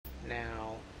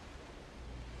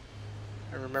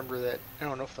I remember that. I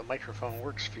don't know if the microphone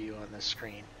works for you on this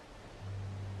screen,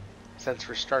 since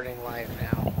we're starting live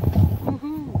now.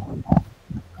 Woohoo!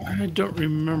 I don't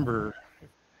remember.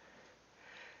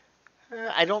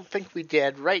 I don't think we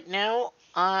did. Right now,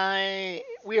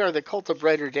 we are the Cult of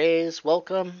Brighter Days.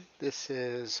 Welcome. This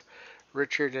is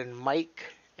Richard and Mike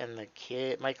and the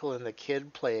kid. Michael and the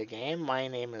kid play a game. My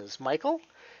name is Michael,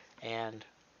 and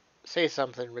say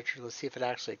something, Richard. Let's see if it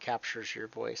actually captures your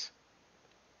voice.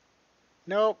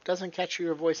 Nope, doesn't capture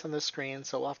your voice on the screen,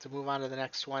 so we'll have to move on to the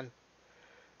next one.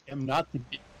 I am not the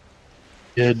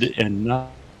kid and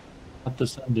not the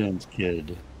Sundance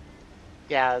Kid,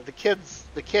 Yeah, the kid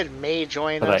may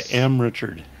join but I us. am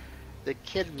Richard. The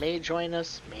kid may join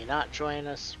us, may not join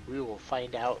us. We will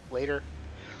find out later.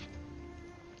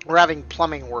 We're having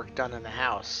plumbing work done in the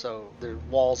house, so the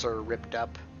walls are ripped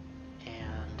up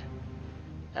and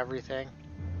everything.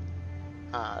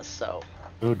 So,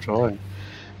 Oh joy!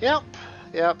 yep,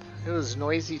 yep. It was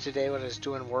noisy today when I was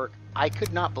doing work. I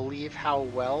could not believe how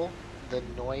well the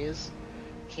noise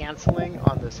canceling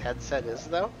on this headset is,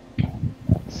 though.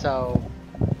 So,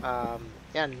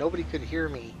 yeah, nobody could hear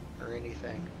me or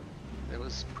anything. It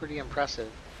was pretty impressive.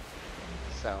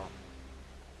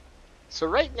 So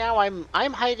right now I'm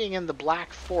hiding in the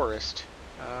Black Forest,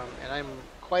 and I'm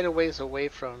quite a ways away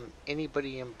from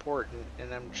anybody important,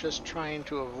 and I'm just trying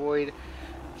to avoid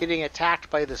getting attacked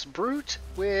by this brute,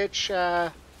 which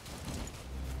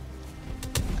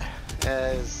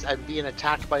as I'm being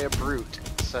attacked by a brute,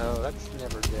 so that's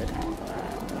never good.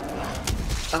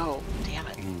 Oh, damn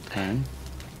it. Okay.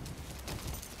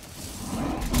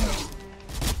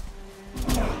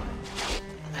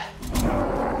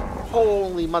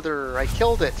 Holy mother, I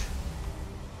killed it.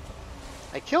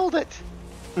 I killed it.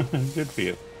 Good for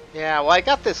you. Yeah, well, I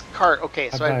got this cart. Okay,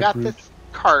 so I've Bye-bye, got brute. this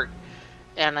cart,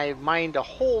 and I mined a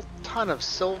whole ton of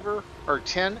silver, or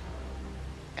tin.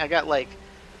 I got like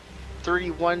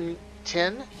 31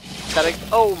 tin that I...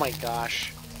 Oh my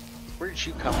gosh. Where did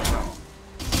you come from?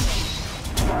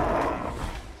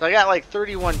 So I got like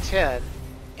 31 tin,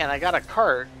 and I got a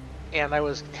cart, and I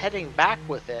was heading back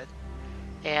with it,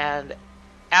 and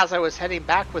as I was heading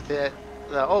back with it,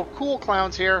 oh, Cool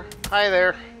Clown's here. Hi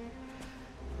there.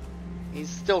 He's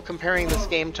still comparing this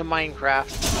game to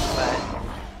Minecraft, but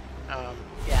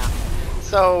yeah.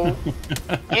 So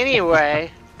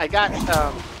anyway, I got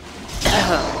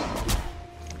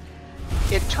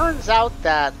it turns out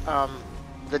that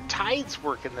the tides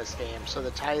work in this game. So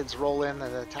the tides roll in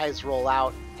and the tides roll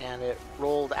out, and it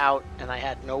rolled out, and I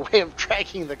had no way of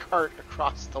dragging the cart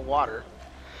across the water.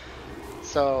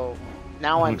 So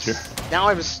now I'm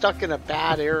stuck in a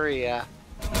bad area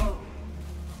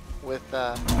with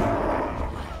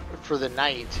for the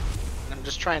night. I'm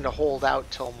just trying to hold out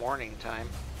till morning time.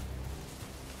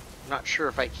 I'm not sure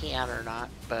if I can or not,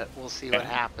 but we'll see what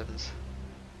happens.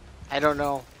 I don't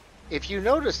know. If you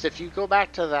noticed, if you go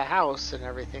back to the house and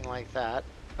everything like that,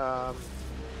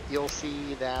 you'll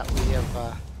see that we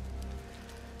have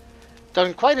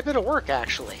done quite a bit of work,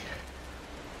 actually.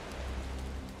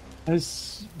 I've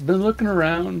been looking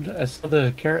around. I saw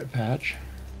the carrot patch.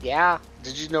 Yeah.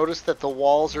 Did you notice that the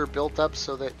walls are built up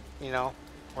so that, you know,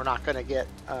 we're not going to get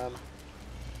a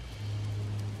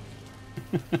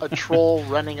troll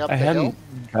running up the hill? I hadn't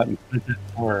gotten to it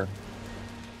before.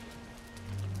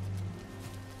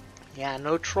 Yeah,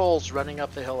 no trolls running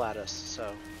up the hill at us,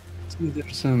 so... See,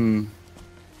 there's some...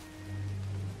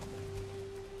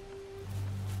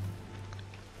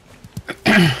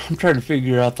 I'm trying to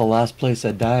figure out the last place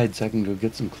I died so I can go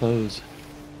get some clothes.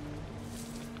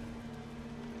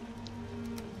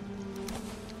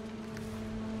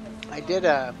 I did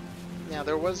yeah,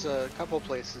 there was a couple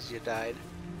places you died.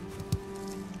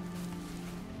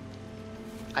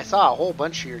 I saw a whole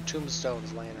bunch of your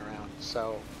tombstones laying around,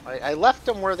 so I left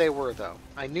them where they were, though.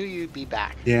 I knew you'd be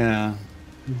back. Yeah.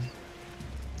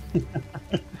 You know,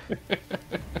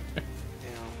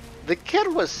 the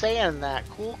kid was saying that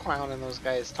Cool Clown and those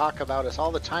guys talk about us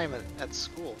all the time at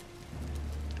school.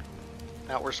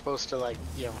 That we're supposed to, like,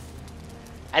 you know...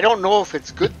 I don't know if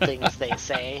it's good things they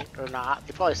say or not.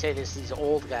 They probably say this these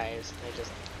old guys. And they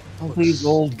just... All these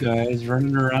old guys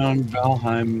running around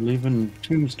Valheim leaving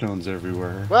tombstones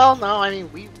everywhere. Well, no, I mean,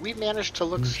 we managed to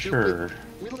look stupid. Sure.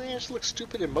 We managed to look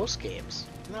stupid in most games.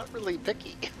 I'm not really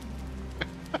picky.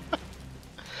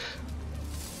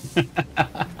 I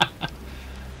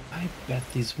bet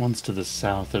these ones to the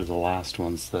south are the last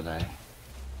ones that I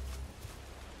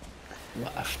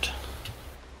left.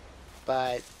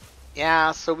 But,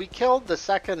 yeah, so we killed the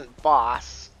second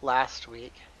boss last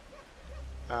week.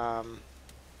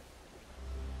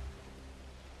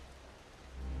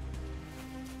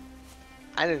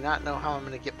 I do not know how I'm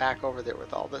going to get back over there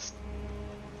with all this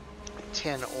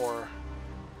tin ore.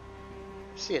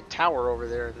 I see a tower over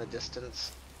there in the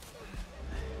distance.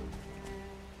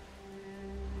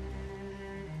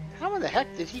 How in the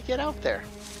heck did he get out there?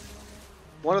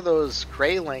 One of those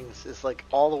graylings is like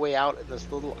all the way out in this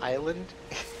little island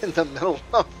in the middle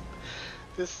of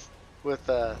this with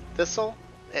a thistle.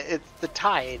 It's the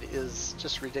tide is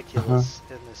just ridiculous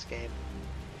in this game.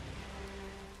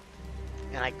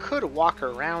 And I could walk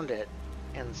around it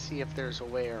and see if there's a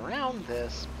way around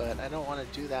this, but I don't want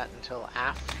to do that until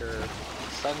after the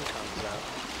sun comes up.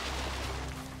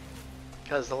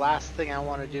 Because the last thing I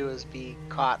want to do is be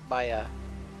caught by a...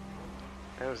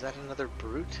 Oh, is that another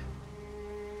brute?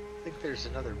 I think there's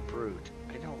another brute.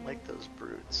 I don't like those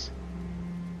brutes.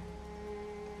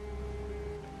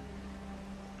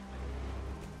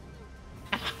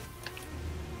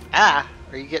 Ah!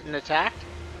 Are you getting attacked?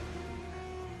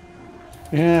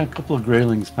 Yeah, a couple of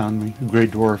graylings found me. Gray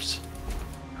dwarfs.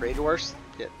 Gray dwarfs?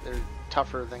 Yeah, they're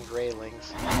tougher than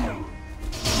graylings.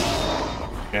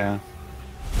 Yeah.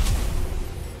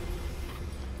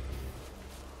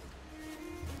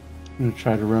 I'm gonna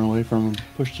try to run away from them.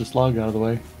 Push this log out of the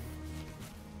way.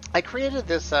 I created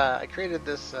this, I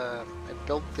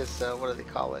built this, what do they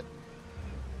call it?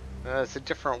 It's a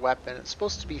different weapon. It's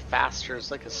supposed to be faster.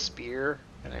 It's like a spear,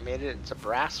 and I made it, it's a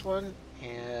brass one,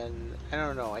 and I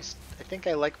don't know, I think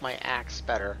I like my axe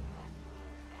better.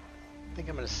 I think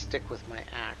I'm going to stick with my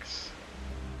axe.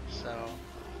 So,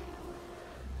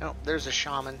 oh, there's a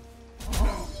shaman.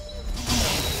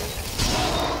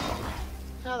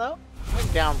 Now that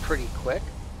went down pretty quick.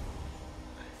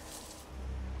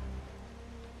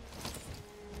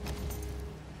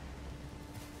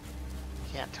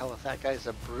 Can't tell if that guy's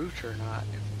a brute or not.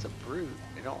 If it's a brute,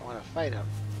 I don't want to fight him.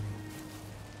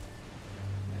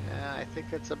 Yeah, I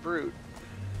think it's a brute.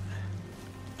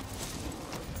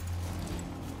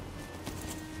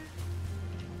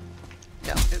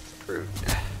 Yeah, it's a brute.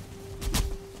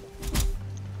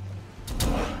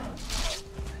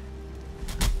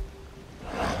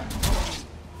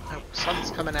 Oh,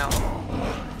 sun's coming out.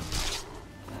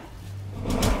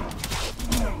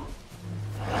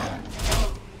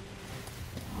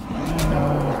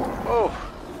 Oh,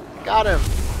 got him.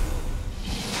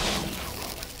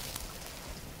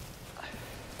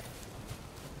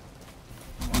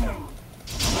 There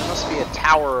must be a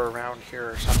tower around here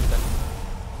or something.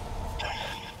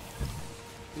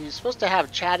 You're supposed to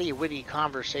have chatty, witty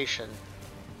conversation,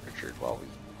 Richard, while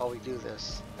we do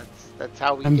this. That's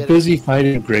how we I'm get busy it.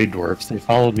 fighting gray dwarfs. They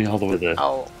followed me all the way there.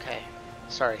 Oh, okay.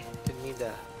 Sorry, didn't mean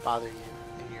to bother you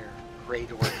in your gray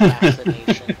dwarf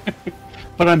fascination.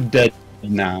 But I'm dead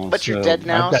now. But so you're dead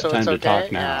now, I've got so time it's to okay.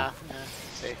 talk now.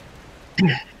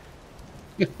 Yeah,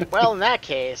 see. Well, in that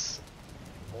case,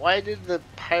 why did the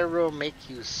pyro make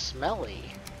you smelly?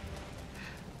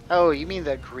 Oh, you mean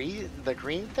the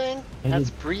green thing? That's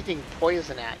breathing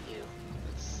poison at you.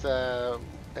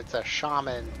 It's a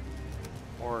shaman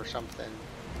or something,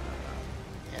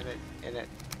 and it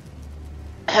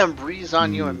breathes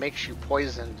on you and makes you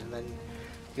poisoned, and then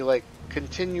you like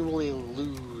continually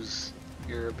lose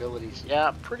your abilities.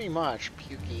 Yeah, pretty much,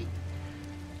 Pukey.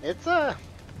 It's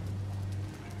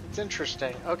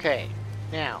interesting. Okay,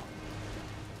 now,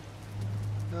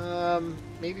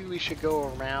 maybe we should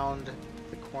go around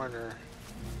the corner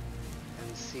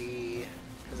and see,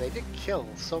 because I did kill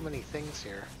so many things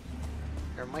here.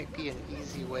 There might be an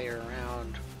easy way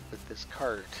around with this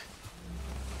cart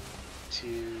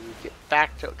to get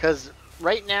back to, because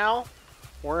right now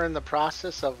we're in the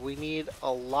process of, we need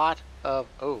a lot of,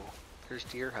 oh, there's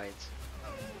deer hides.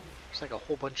 There's like a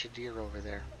whole bunch of deer over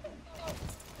there.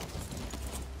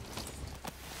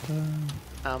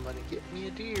 I'm gonna get me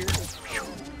a deer.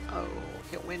 Oh,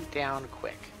 it went down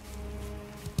quick.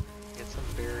 Get some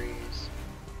berries.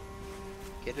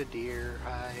 Get a deer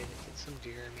hide. Get some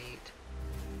deer meat.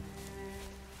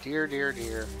 Deer, deer,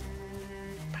 deer.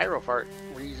 Pyrofart,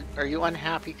 are you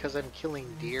unhappy because I'm killing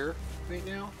deer right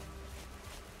now?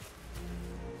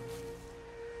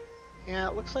 Yeah,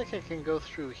 it looks like I can go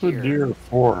through here. What deer are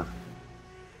for?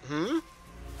 Hmm?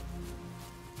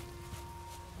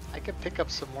 I could pick up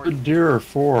some more. What deer are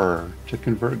for? To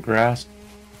convert grass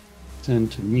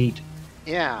into meat.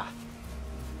 Yeah.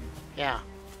 Yeah.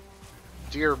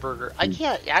 Deer burger. I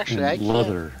can't actually.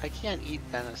 Leather. I can't eat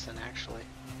venison actually.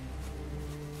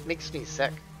 Makes me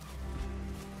sick.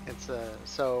 It's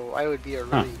so I would be a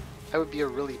really I would be a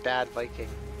really bad Viking.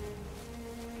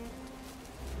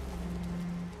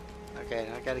 Okay,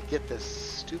 I gotta get this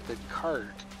stupid cart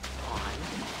on.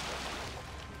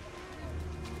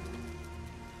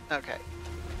 Okay.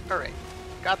 Alright.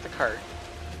 Got the cart.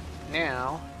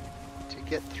 Now to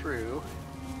get through.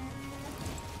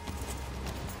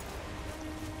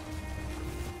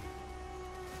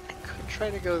 I could try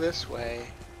to go this way.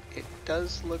 It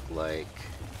does look like...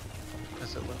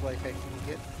 Does it look like I can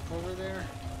get over there?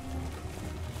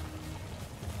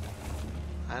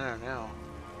 I don't know.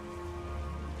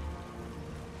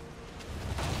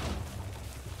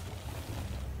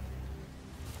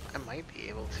 I might be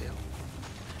able to.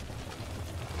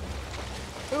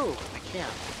 Ooh, I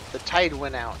can't. The tide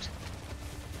went out.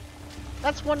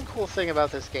 That's one cool thing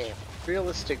about this game.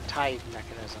 Realistic tide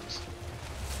mechanisms.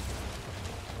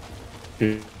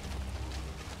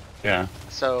 Yeah.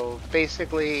 So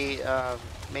basically,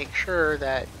 make sure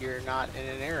that you're not in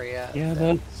an area. Yeah,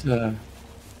 that... that's...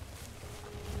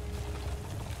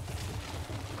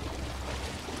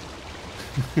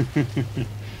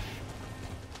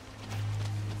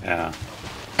 Yeah.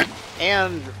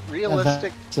 And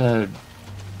realistic... That's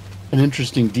an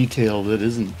interesting detail that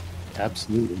isn't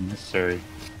absolutely necessary.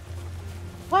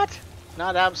 What?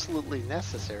 Not absolutely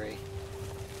necessary.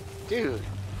 Dude,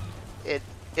 it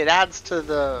adds to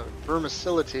the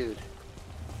versatility.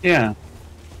 Yeah.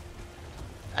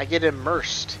 I get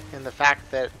immersed in the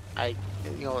fact that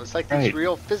it's like these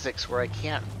real physics where I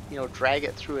can't, drag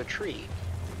it through a tree.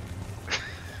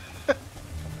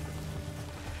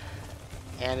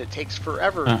 And it takes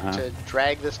forever to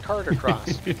drag this cart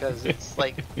across because it's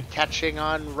like catching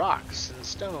on rocks and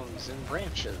stones and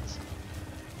branches.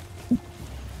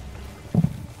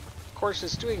 Of course,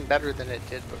 it's doing better than it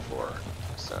did before,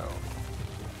 so.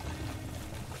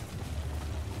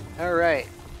 Alright,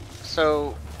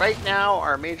 so right now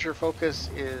our major focus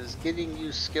is getting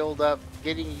you skilled up,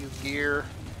 getting you gear,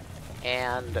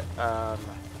 and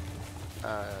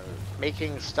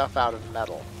making stuff out of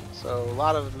metal. So a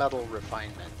lot of metal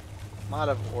refinement, a lot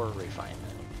of ore refinement,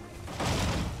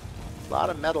 a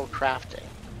lot of metal crafting.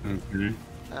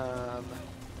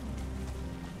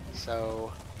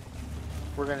 So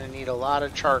we're going to need a lot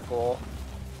of charcoal,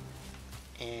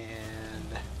 and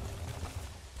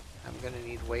I'm going to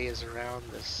need ways around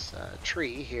this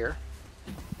tree here.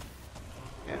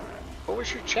 And what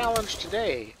was your challenge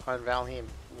today on Valheim?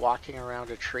 Walking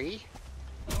around a tree?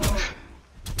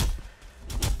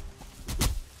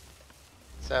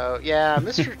 So yeah,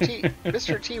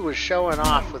 Mr. T was showing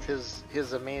off with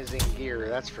his amazing gear,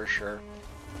 that's for sure.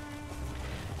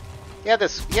 He had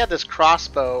this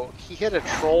crossbow. He hit a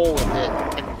troll with it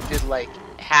and did like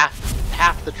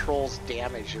half the troll's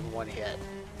damage in one hit.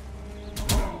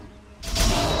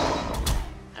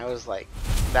 I was like,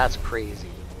 that's crazy.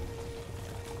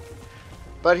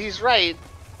 But he's right.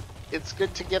 It's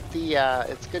good to get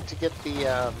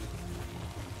the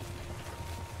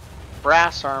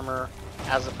brass armor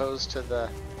as opposed to the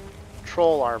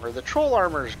troll armor. The troll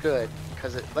armor is good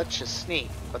because it lets you sneak,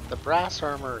 but the brass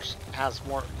armor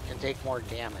can take more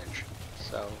damage.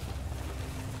 So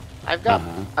I've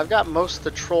got most of the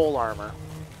troll armor,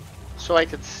 so I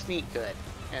could sneak good.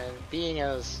 And being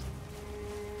as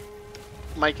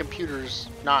my computer's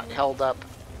not held up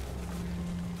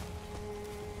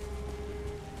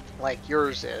like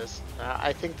yours is,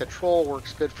 I think the troll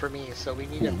works good for me. So we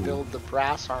need to build the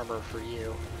brass armor for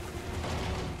you.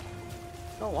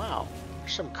 Oh wow,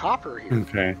 there's some copper here.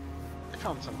 Okay. I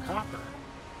found some copper.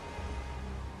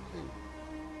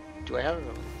 Do I have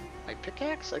my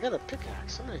pickaxe? I got a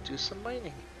pickaxe. I'm gonna do some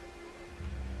mining.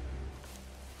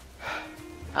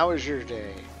 How was your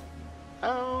day?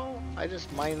 Oh, I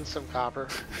just mined some copper.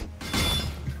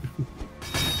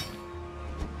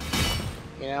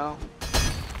 You know?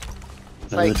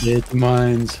 It's like day at the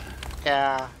mines.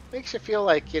 Yeah, makes you feel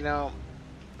like,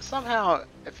 somehow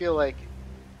I feel like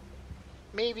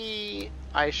maybe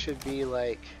I should be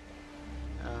like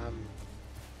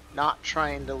not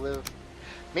trying to live.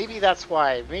 Maybe that's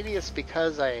why. Maybe it's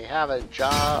because I have a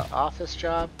office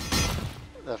job.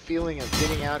 The feeling of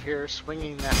getting out here,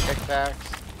 swinging that pickaxe,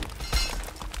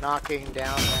 knocking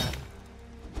down that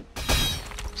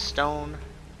stone,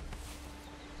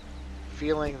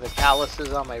 feeling the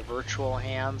calluses on my virtual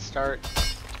hands start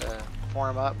to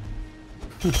form up.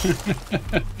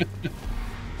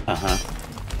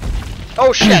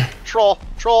 Oh shit! Troll!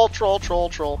 Troll! Troll! Troll!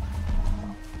 Troll!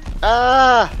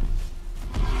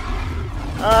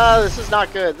 This is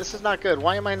not good. This is not good.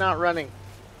 Why am I not running?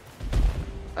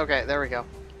 Okay, there we go.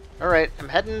 Alright, I'm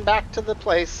heading back to the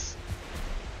place.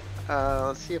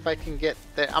 Let's see if I can get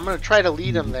there. I'm gonna try to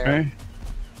lead him there. Okay.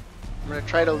 I'm gonna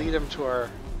try to lead him to our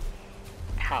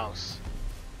house.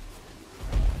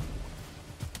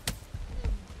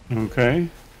 Okay.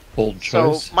 Bold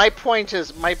choice. So my point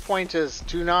is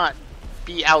do not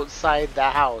be outside the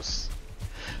house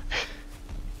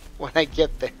when I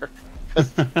get there.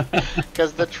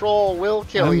 Because the troll will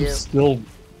kill I'm you. still.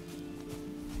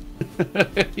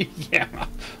 Yeah,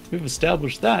 we've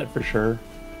established that for sure.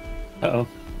 Uh-oh.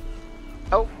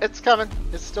 Oh, it's coming.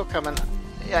 It's still coming.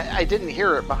 I didn't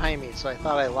hear it behind me, so I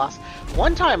thought I lost.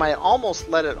 One time I almost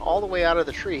let it all the way out of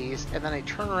the trees, and then I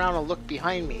turn around and look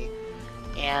behind me,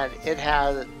 and it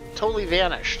had totally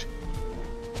vanished.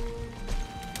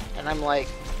 And I'm like,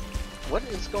 what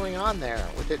is going on there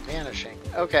with it vanishing?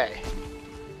 Okay.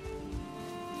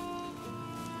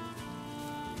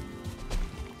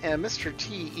 And Mr.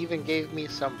 T even gave me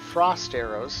some frost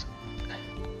arrows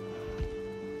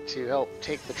to help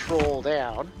take the troll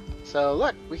down. So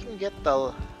look, we can get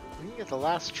the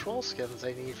last troll skins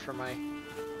I need for my.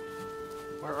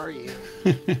 Where are you?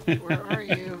 Where are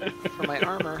you? For my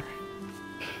armor.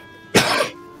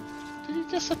 Did he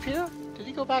disappear? Did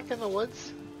he go back in the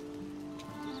woods?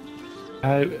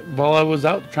 While I was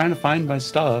out trying to find my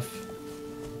stuff,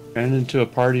 ran into a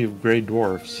party of gray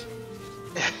dwarfs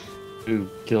who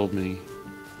killed me.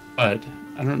 But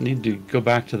I don't need to go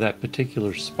back to that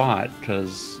particular spot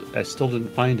because I still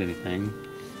didn't find anything.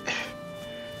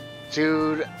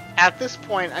 Dude, at this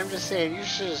point, I'm just saying you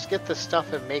should just get the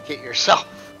stuff and make it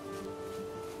yourself.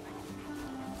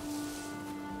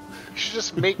 You should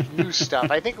just make new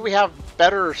stuff. I think we have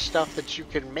better stuff that you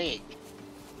can make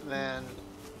than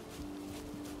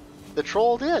the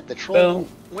troll did. The troll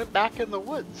went back in the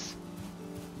woods.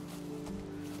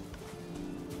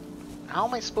 How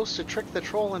am I supposed to trick the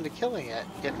troll into killing it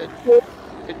if it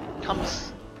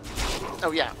comes...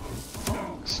 Oh yeah.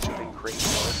 Stupid great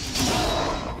dwarf.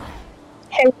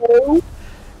 Hello.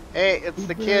 Hey, it's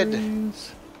the kid.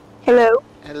 Hello.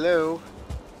 Hello.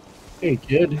 Hey,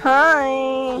 kid. Hi.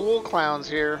 Cool Clown's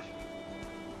here.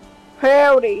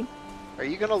 Howdy. Are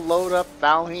you gonna load up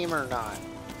Valheim or not?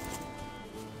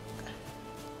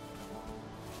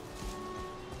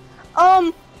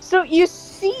 So you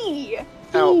see,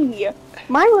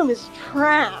 my room is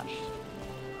trash.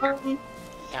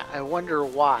 Yeah, I wonder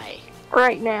why.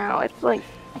 Right now, it's like,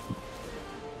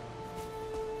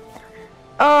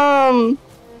 I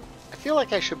I feel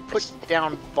like I should put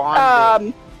down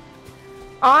bonding.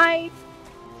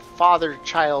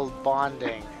 Father-child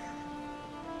bonding.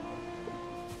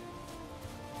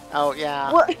 Oh,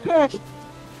 yeah. What?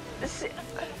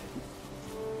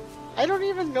 I don't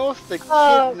even know if the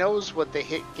kid knows what the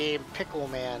hit game Pickle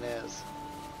Man is.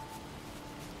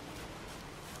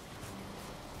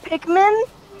 Pikmin?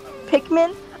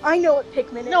 Pikmin? I know what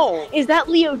Pikmin is. No. Is that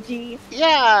Leo D?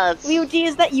 Yeah, it's... Leo D,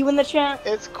 is that you in the chat?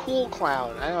 It's Cool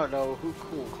Clown. I don't know who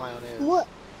Cool Clown is. What?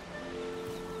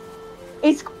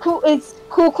 It's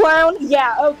Cool Clown?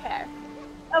 Yeah, okay.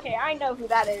 Okay, I know who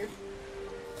that is.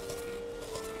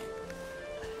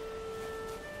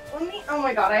 Oh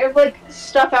my god, I have like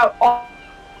stuff out on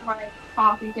my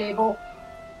coffee table.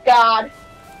 God.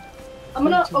 I'm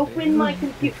gonna open my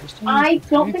computer. I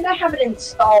don't think I have it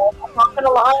installed. I'm not gonna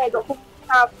lie, I don't think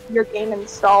I have your game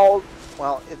installed.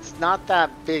 Well, it's not that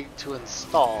big to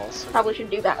install, so Probably should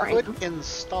do that right now. could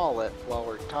install it while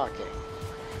we're talking.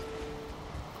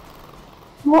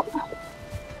 What?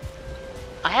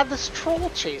 I had this troll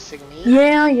chasing me.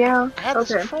 Yeah. I had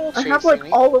this troll I chasing have like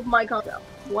me, all of my content.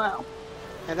 Wow.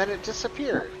 and then it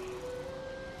disappeared.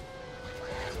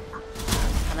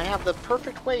 And I have the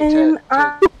perfect way And to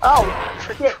oh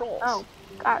trick shit. trolls. Oh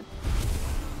god.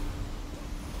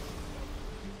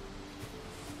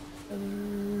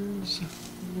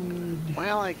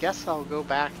 Well, I guess I'll go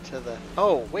back to the...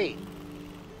 Oh, wait.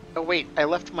 Oh, wait, I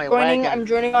left my I'm wagon.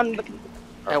 joining on the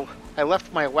computer. I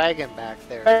left my wagon back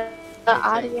there. I think.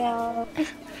 Audio.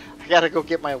 I gotta go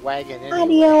get my wagon anyway.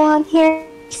 Audio on here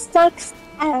sucks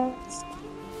ass.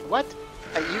 What?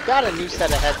 You got a new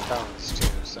set of headphones, too,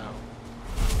 so...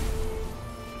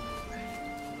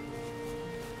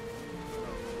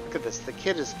 Look at this, the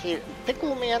kid is...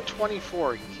 Pickle Man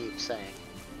 24, you keep saying.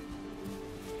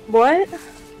 What?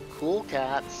 Cool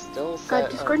Cat still God,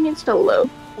 says... Discord needs to load.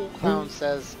 Cool Clown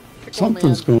says... Pickle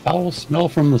Something's Man... going. Foul smell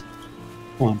from the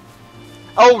one.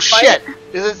 Oh, shit!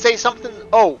 Does it say something?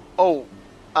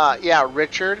 Yeah,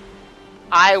 Richard.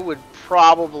 I would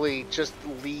probably just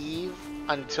leave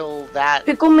until that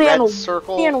Pickle Man red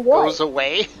circle what? goes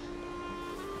away.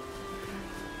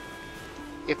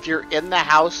 If you're in the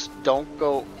house, don't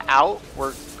go out.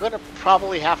 We're gonna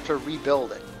probably have to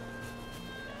rebuild it.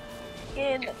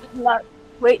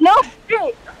 Wait, no!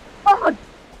 Wait! Oh!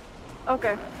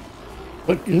 Okay.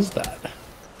 What is that?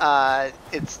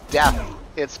 It's death.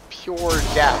 It's pure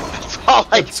death. That's all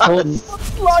I got.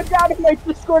 I'm logged out of my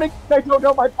Discord and I don't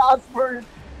know my password.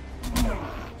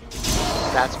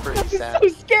 That's pretty sad. So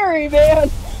scary, man!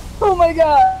 Oh my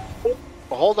god!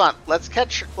 Well, hold on. Let's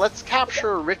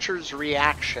capture Richard's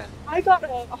reaction. I got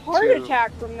a heart To-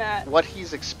 attack from that. What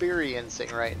he's experiencing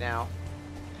right now.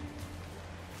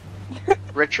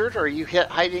 Richard, are you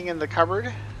hiding in the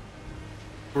cupboard?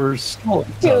 We're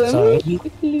skeletons outside.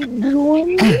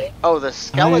 Oh, the I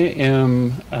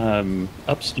skeleton. am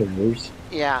upstairs.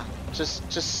 Yeah, just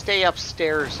stay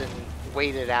upstairs and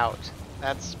wait it out.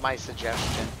 That's my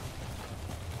suggestion.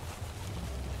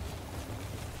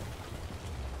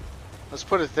 Let's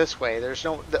put it this way. There's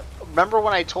no... remember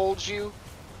when I told you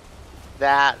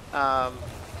that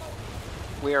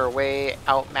we are way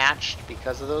outmatched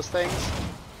because of those things?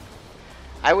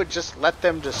 I would just let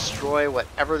them destroy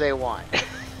whatever they want.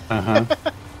 Uh-huh.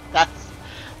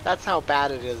 That's how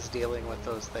bad it is dealing with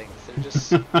those things. They're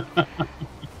just...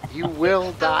 You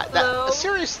will die. Hello?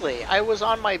 Seriously, I was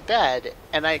on my bed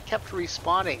and I kept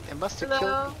respawning. It must have killed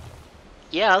Hello? me.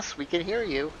 Yes, we can hear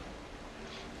you.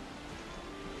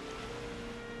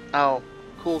 Oh,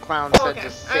 Cool Clown said Okay, to I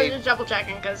was save. just double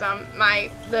checking because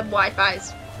the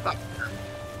Wi-Fi's fucked.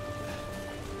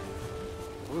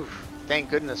 Oof, thank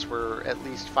goodness we're at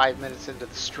least 5 minutes into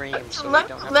the stream, so we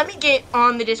don't have Let to... me get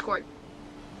on the Discord.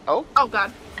 Oh, Oh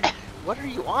god, what are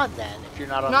you on then? If you're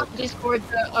not on not the Discord.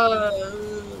 The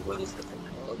what is the thing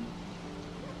called?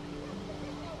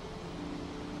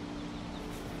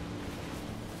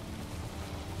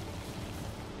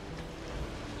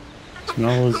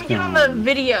 Smell is Let me get on the gone.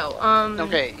 video.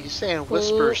 Okay, he's saying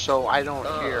whisper so I don't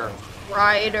hear.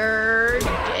 Rider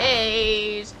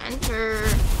days enter.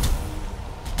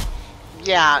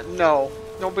 Yeah, no.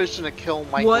 Nobody's gonna kill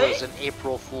Michael What? as an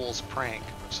April Fool's prank.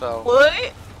 So, What?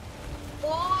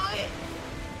 What?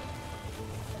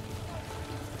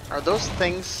 are those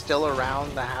things still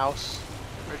around the house,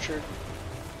 Richard?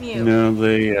 Mew. No,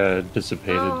 they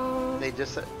dissipated. Oh. They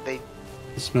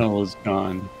The smell is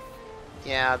gone.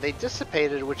 yeah, they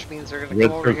dissipated, which means they're gonna Red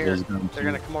come over purple here. is gone They're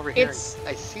too. gonna come over here. It's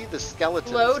I see the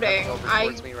skeletons loading. coming over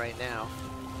towards me right now.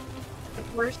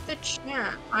 Where's the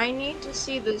chat? I need to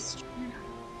see this chat.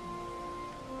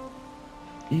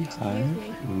 Beehive?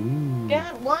 Ooh.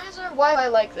 Yeah, why is our Wi-Fi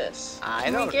like this? I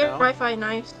Can don't we get know. Wi-Fi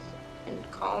nice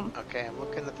and calm? Okay, I'm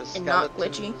looking at the And not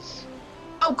skeletons. glitchy.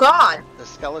 Oh god! The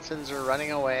skeletons are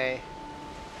running away.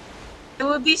 It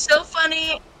would be so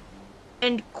funny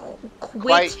and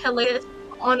Quite. hilarious.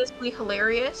 Honestly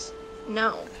hilarious.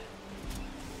 No.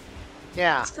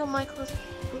 Yeah. Still Michael's.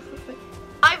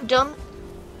 I've done.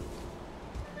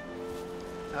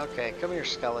 Okay, come here,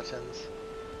 skeletons.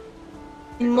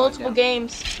 In You're going multiple down.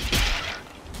 games.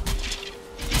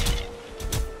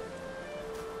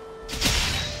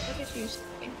 Look at you.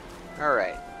 All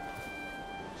right.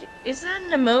 Is that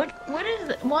an emote? What is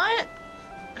it? What?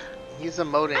 He's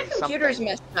emoting My computer's something.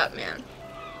 messed up, man.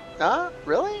 Huh?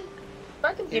 Really? My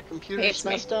Your computer computer's hates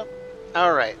me. messed up?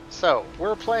 Alright, so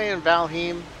we're playing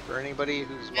Valheim for anybody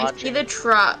who's I see watching. the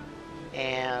truck.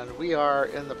 And we are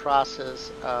in the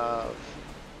process of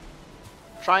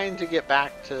trying to get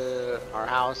back to our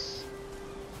house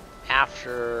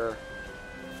after...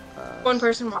 One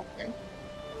person watching.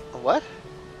 What?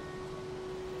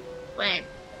 Wait,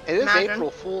 It is Imagine.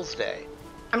 April Fool's Day.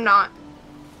 I'm not.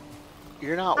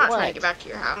 You're not I'm not what? trying to get back to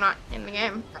your house. I'm not in the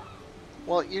game.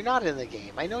 Well, you're not in the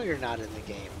game. I know you're not in the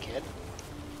game, kid.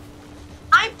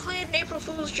 I played an April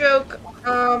Fool's joke,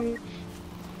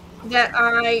 that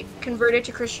I converted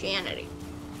to Christianity.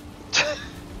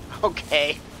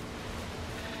 Okay.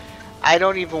 I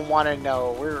don't even want to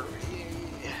know. We're...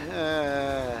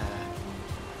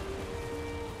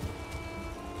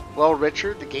 Well,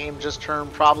 Richard, the game just turned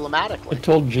I problematically.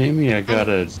 told Jamie I got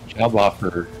a job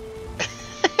offer.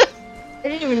 I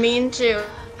didn't even mean to.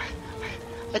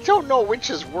 I don't know which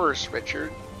is worse,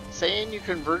 Richard. Saying you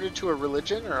converted to a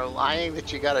religion or lying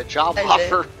that you got a job I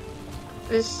did. offer?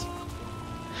 This.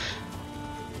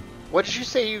 What did you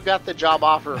say you got the job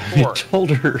offer I for?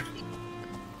 told her.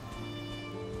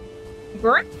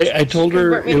 Burnt? I told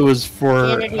her Convert me it was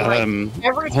for Christianity, like,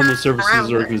 every time homeless services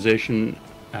around her. organization,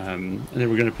 and they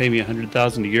were going to pay me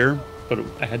 $100,000 a year, but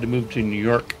I had to move to New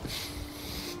York.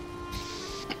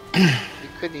 You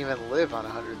couldn't even live on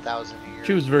 100,000 a year.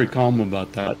 She was very calm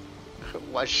about that.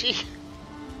 Was she? See,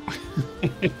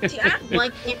 I don't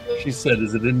like people. She said,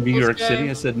 "Is it in New Fool's York Day. City?"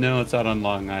 I said, "No, it's out on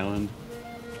Long Island."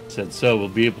 I said, "So we'll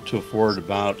be able to afford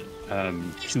about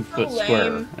 2 foot so square."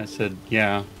 lame. I said,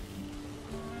 "Yeah."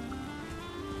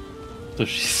 So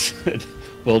she said,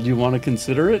 "Well, do you want to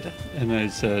consider it?" And I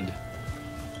said,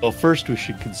 "Well, first we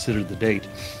should consider the date."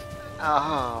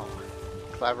 Oh,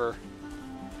 clever.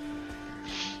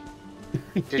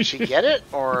 Did she get it,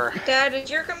 or... Dad, is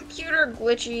your computer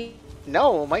glitchy?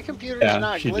 No, my computer's Yeah,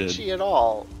 not she glitchy did. at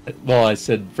all. Well, I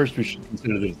said first we should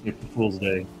consider this April Fool's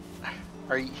Day.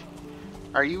 Are you?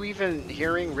 Are you even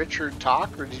hearing Richard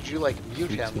talk, or did you like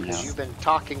mute him because you've been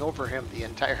talking over him the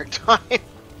entire time?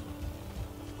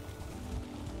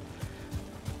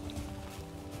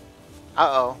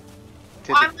 Uh-oh.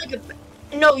 I'm like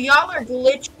no, y'all are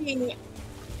glitching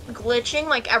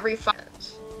like every 5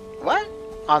 minutes. What?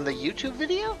 On the YouTube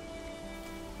video?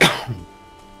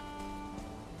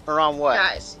 Or on what?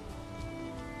 Guys.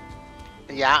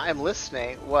 Yeah, I'm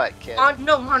listening. What, kid?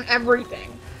 On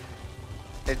everything.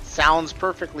 It sounds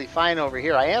perfectly fine over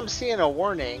here. I am seeing a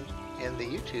warning in the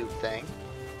YouTube thing,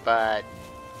 but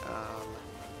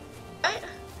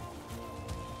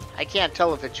I can't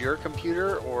tell if it's your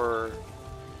computer or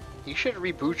you should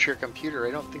reboot your computer.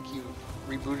 I don't think you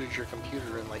rebooted your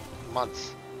computer in like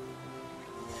months.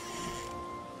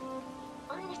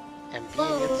 And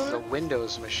being it's a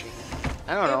Windows machine.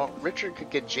 I don't know. Richard could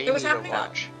get Jamie to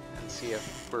watch and see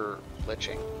if we're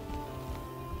glitching.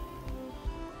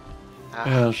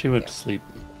 Well, she went to sleep.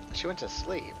 She went to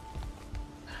sleep.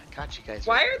 God, you guys.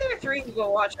 Why are there 3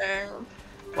 people watching?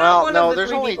 Well, no,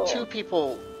 there's only 2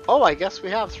 people. Oh, I guess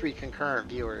we have 3 concurrent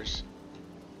viewers.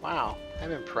 Wow,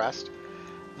 I'm impressed.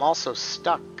 I'm also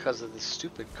stuck because of the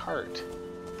stupid cart.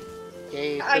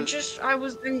 Yay! I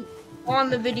was on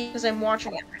the video because I'm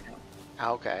watching it right now.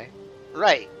 Okay.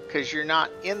 Right, because you're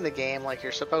not in the game like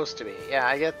you're supposed to be. Yeah,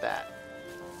 I get that.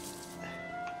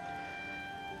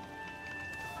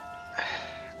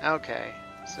 Okay,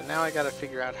 so now I gotta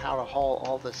figure out how to haul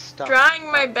all this stuff.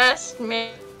 Trying my best,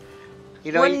 man.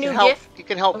 You know, you can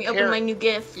help. Let me open my new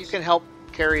gift. You can help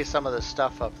carry some of the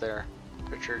stuff up there,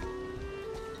 Richard.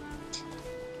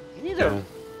 You need to.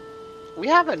 We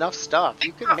have enough stuff.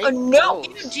 You can make no,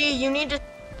 clothes. gee, you need to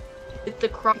hit the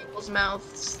people's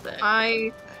mouths thing.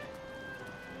 I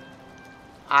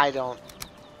don't.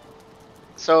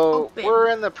 So we're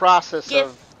in the process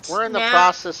of. We're in the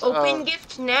process of. Open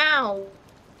gift now.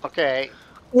 Okay.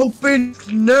 Open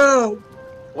now.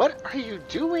 What are you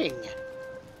doing?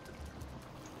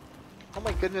 Oh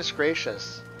my goodness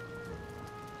gracious.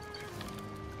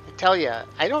 I tell ya,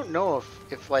 I don't know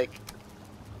if like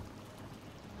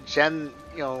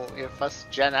if us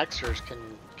Gen Xers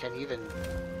can even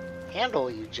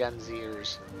handle you Gen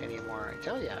Zers anymore. I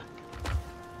tell ya.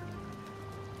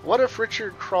 What if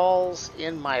Richard crawls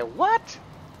in my what?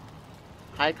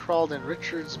 I crawled in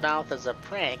Richard's mouth as a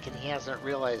prank and he hasn't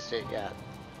realized it yet.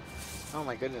 Oh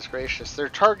my goodness gracious. They're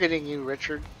targeting you,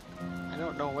 Richard. I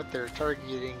don't know what they're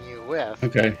targeting you with.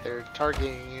 Okay. They're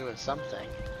targeting you with something.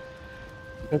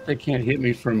 But they can't hit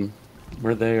me from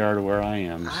where they are to where I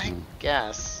am. So. I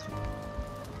guess.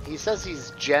 He says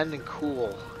he's Gen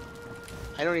Cool.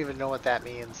 I don't even know what that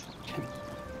means.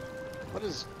 What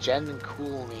does Gen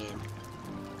Cool mean?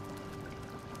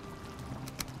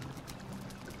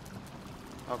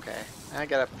 Okay, I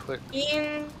gotta put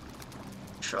in.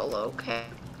 Okay.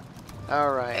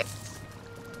 All right.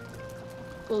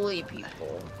 Bully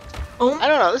people. I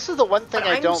don't know. This is the one thing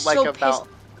I don't like about.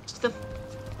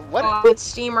 What with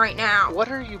Steam right now? What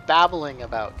are you babbling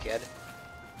about, kid?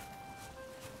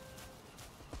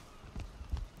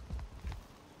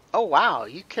 Oh wow,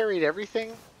 you carried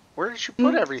everything. Where did you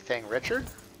put everything, Richard?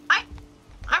 I'm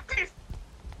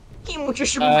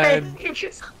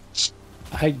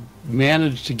I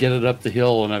managed to get it up the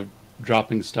hill, and I'm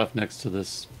dropping stuff next to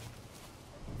this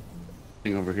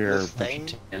thing over here. This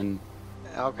thing?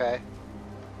 Okay.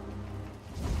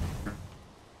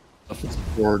 If it's a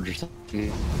forge or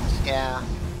something. Yeah.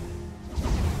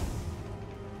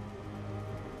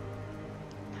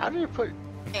 How do you put?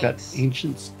 I've got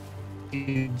ancient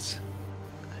seeds,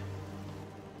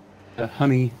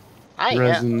 honey,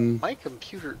 resin. My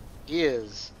computer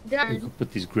is.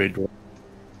 Put these gray dwarfs.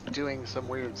 Doing some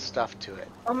weird stuff to it.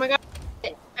 Oh my god.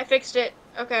 I fixed it.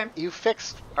 Okay. You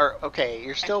fixed okay,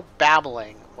 you're still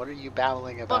babbling. What are you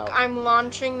babbling about? Look, I'm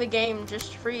launching the game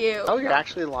just for you. Oh, you're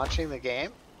actually launching the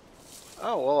game?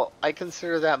 Oh, well, I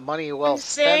consider that money well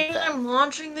spent then. I'm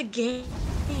launching the game.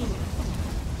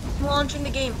 I'm launching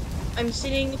the game. I'm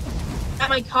sitting at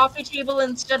my coffee table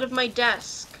instead of my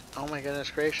desk. Oh my goodness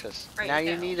gracious. Right now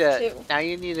you need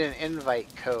an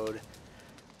invite code.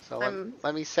 So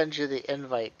let me send you the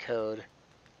invite code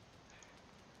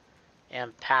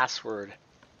and password.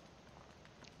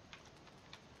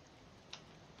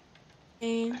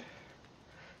 Okay.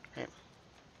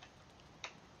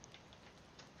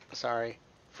 Sorry,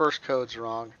 first code's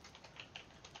wrong.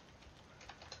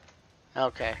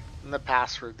 Okay, and the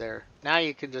password there. Now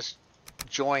you can just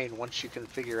join once you can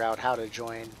figure out how to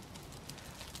join.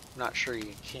 I'm not sure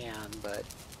you can, but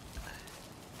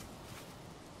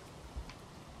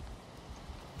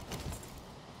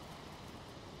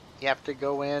You have to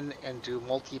go in and do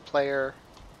multiplayer.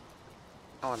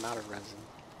 Oh, I'm out of resin.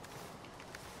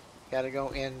 You gotta go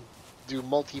in, do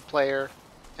multiplayer,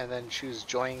 and then choose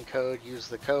join code, use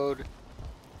the code.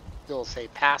 It'll say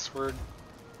password.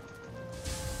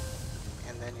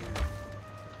 And then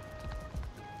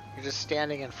you're just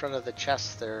standing in front of the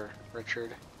chest there,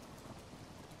 Richard.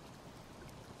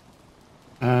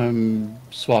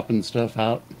 Swapping stuff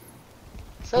out.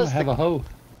 Oh, I have a hoe.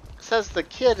 Says the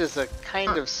kid is a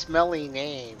kind of smelly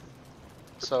name.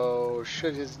 So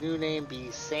should his new name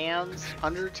be Sans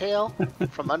Undertale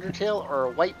from Undertale or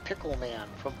White Pickle Man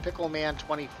from Pickle Man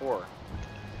 24?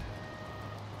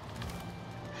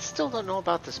 I still don't know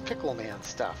about this Pickle Man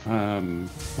stuff.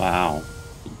 Wow.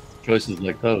 Choices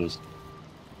like those.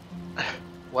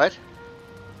 What?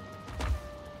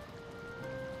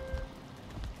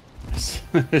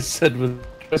 I said with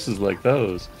choices like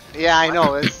those. Yeah, I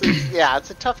know.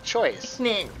 It's a tough choice.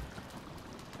 Pikmin.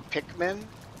 Pikmin?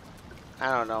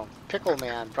 I don't know. Pickle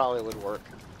Man probably would work.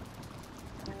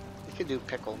 You could do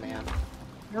Pickle Man,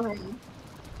 No.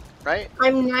 right?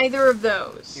 I'm neither of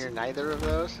those. You're neither of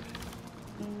those?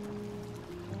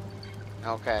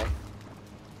 Okay.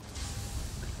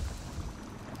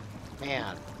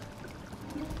 Man.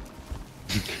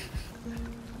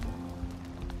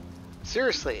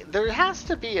 Seriously, there has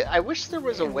to be. I wish there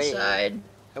was a way. Inside.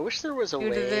 I wish there was a Due to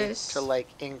way this. to like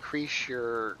increase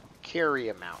your carry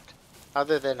amount,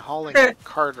 other than hauling a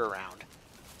cart around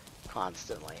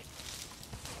constantly.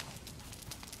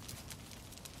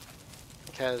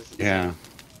 Because Yeah.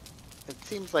 it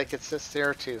seems like it's just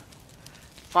there to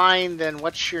fine. Then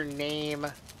what's your name?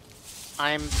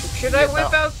 I'm. Should I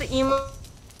whip out the emo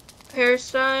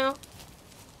hairstyle?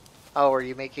 Oh, are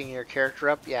you making your character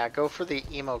up? Yeah, go for the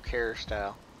emo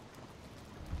hairstyle.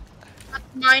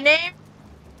 My name?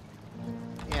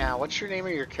 Yeah, what's your name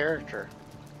of your character?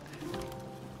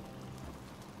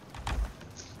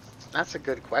 That's a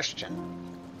good question.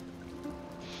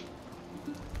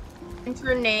 And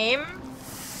her name?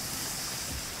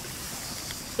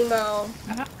 Emo.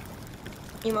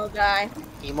 Emo guy.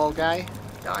 Emo guy?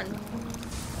 Done.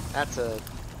 That's a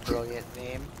brilliant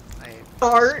name. I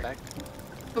Bart. suspect.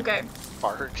 Okay.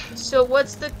 Bart. So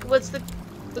what's the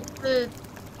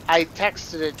I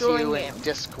texted it to Join you in name.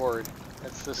 Discord.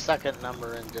 It's the second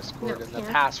number in Discord, No, and the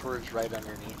here. password's right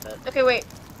underneath it. Okay, wait.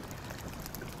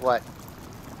 What?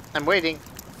 I'm waiting.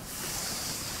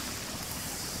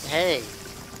 Hey.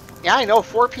 Yeah, I know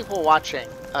 4 people watching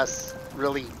us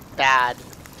really bad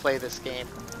play this game.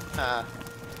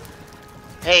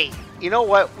 Hey, you know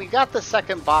what? We got the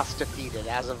second boss defeated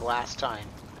as of last time.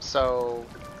 So,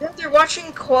 They're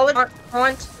watching quality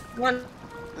content.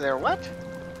 there what?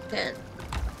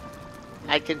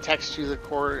 I can text you the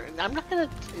core. I'm not gonna.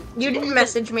 You didn't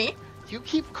message me. You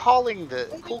keep calling the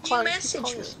When cool did you clown.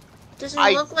 message me? Doesn't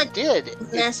I look like did. you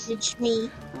message me.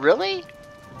 Really?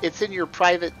 It's in your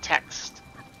private text.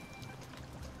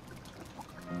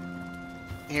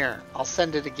 Here, I'll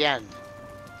send it again.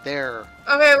 There.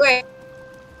 Okay, wait.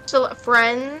 So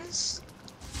friends.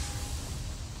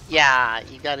 Yeah,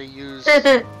 you gotta use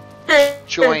I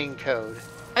join code.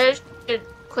 just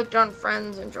clicked on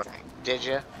friends and join. Did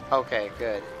you? Okay,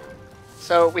 good.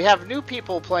 So we have new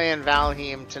people playing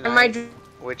Valheim Am I? tonight,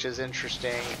 which is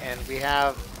interesting, and we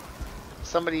have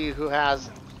somebody who has.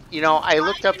 You know, I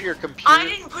looked up your computer. I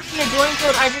didn't put in a join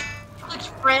code. I just clicked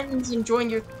friends and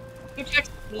joined your. You texted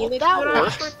me. Well, the that code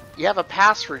works. You have a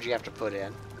password you have to put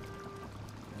in.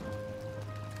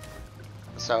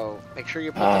 So make sure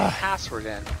you put the password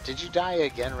in. Did you die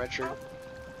again, Richard?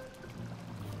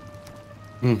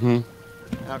 Mm-hmm.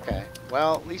 Okay.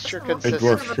 Well, at least you're A consistent.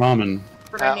 dwarf shaman.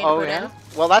 What I need to Oh put yeah. in.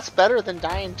 Well, that's better than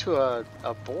dying to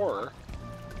a boar.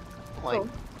 Like, Oh.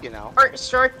 you know.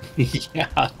 Start.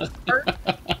 Yeah.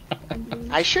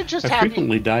 I should just I have you.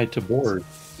 frequently die to board.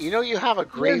 You know, you have a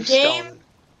game- gravestone.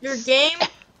 Your game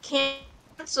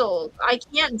canceled. I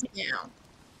can't do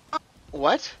now.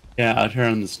 What? Yeah, out here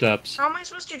on the steps. How am I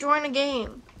supposed to join a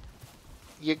game?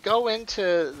 You go into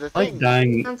the I like thing.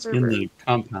 dying On in server. the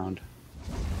compound.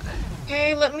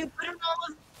 Okay, let me put in all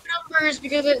the numbers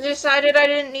because it decided I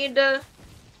didn't need to.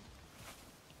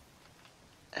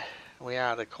 We're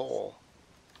out of coal.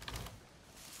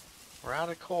 We're out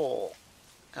of coal.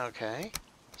 Okay.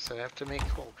 So I have to make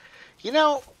coal. You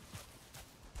know,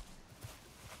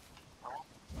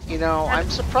 I'm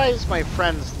surprised my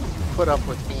friends put up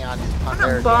with me on I'm their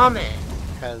gonna bomb it.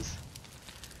 because.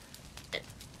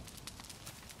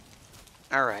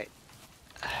 All right.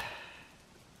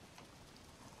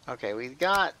 Okay, we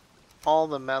got all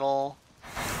the metal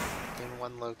in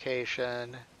one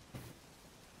location.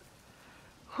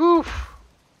 Whew.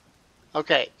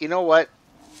 Okay, you know what?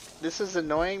 this is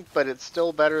annoying, but it's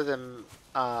still better than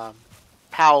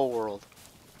Pal World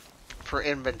for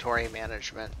inventory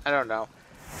management. I don't know.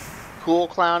 Cool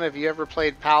Clown, have you ever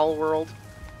played Pal World?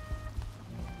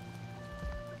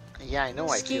 Yeah, I know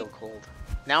I feel cold.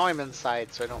 Now I'm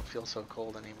inside, so I don't feel so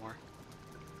cold anymore.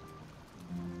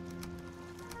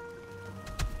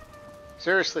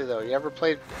 Seriously though, you ever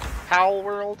played Pal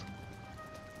World?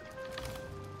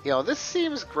 You know, this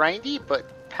seems grindy,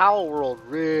 but Pal World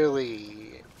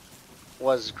really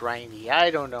was grindy. I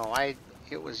don't know.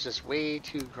 It was just way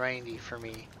too grindy for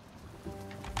me.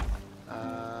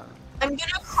 I'm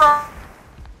gonna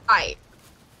cry.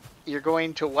 You're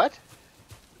going to what?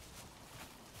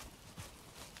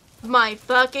 My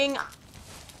fucking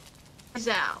eyes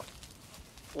out.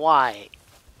 Why?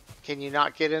 Can you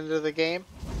not get into the game?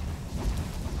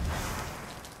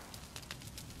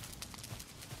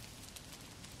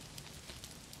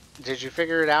 Did you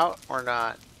figure it out or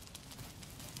not?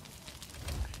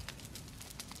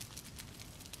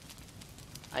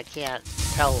 I can't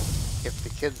tell if the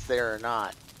kid's there or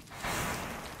not.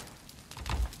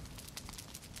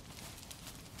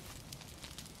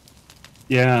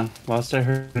 Yeah, last I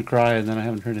heard her cry, and then I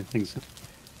haven't heard anything since.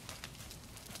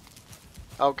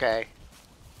 Okay.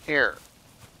 Here.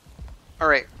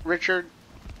 Alright, Richard,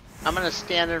 I'm gonna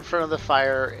stand in front of the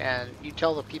fire and you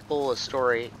tell the people a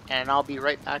story, and I'll be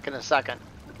right back in a second.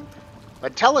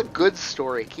 But tell a good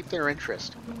story, keep their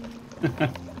interest.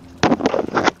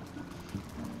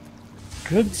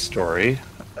 Good story.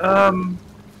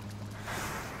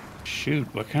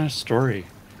 Shoot, what kind of story?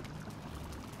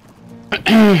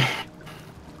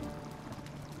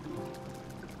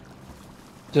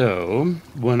 So,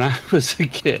 when I was a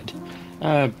kid,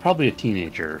 probably a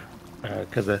teenager,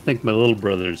 because I think my little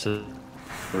brother's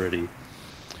already.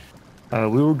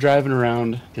 We were driving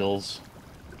around hills,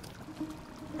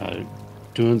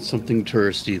 doing something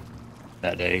touristy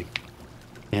that day,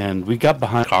 and we got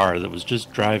behind a car that was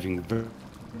just driving very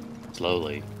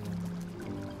slowly.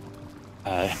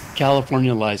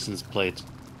 California license plates.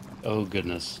 Oh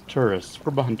goodness, tourists.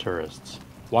 We're behind tourists.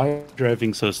 Why are you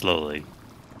driving so slowly?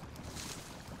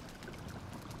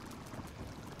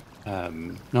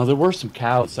 Now, there were some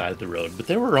cows side of the road, but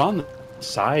they were on the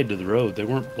side of the road. They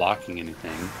weren't blocking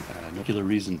anything. No particular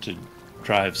reason to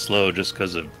drive slow just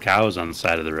because of cows on the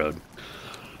side of the road.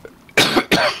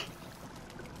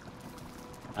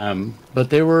 But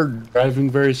they were driving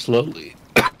very slowly.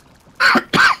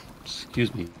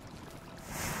 Excuse me.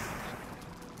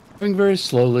 Driving very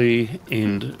slowly,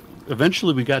 and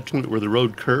eventually we got to a point where the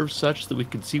road curved such that we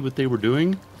could see what they were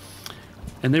doing,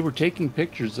 and they were taking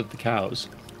pictures of the cows.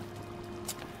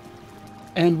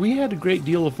 And we had a great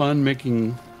deal of fun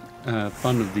making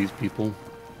fun of these people,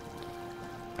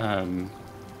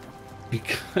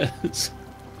 because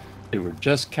they were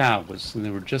just cows, and they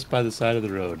were just by the side of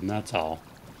the road, and that's all.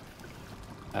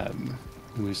 And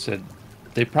we said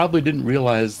they probably didn't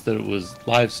realize that it was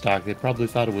livestock. They probably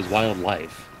thought it was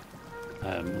wildlife,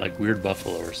 like weird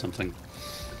buffalo or something.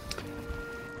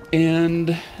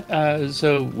 And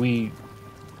so we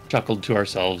chuckled to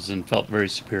ourselves and felt very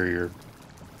superior.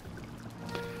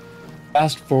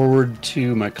 Fast forward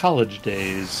to my college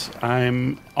days,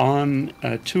 I'm on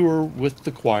a tour with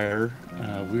the choir.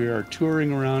 We are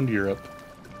touring around Europe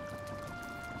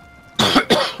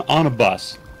on a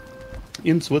bus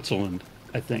in Switzerland,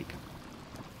 I think.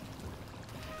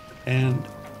 And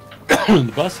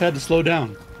the bus had to slow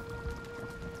down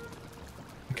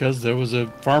because there was a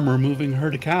farmer moving a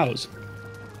herd of cows.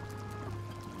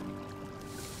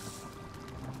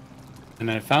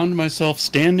 And I found myself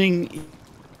standing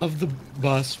of the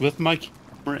bus with my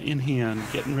camera in hand,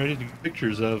 getting ready to get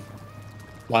pictures of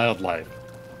wildlife.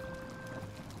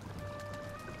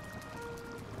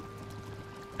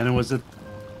 And it was at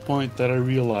the point that I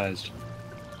realized,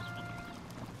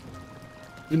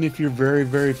 even if you're very,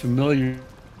 very familiar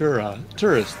with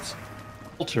tourists,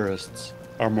 all tourists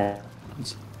are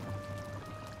morons.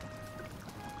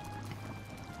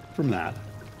 From that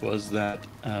was that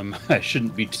I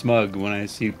shouldn't be smug when I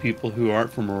see people who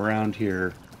aren't from around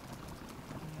here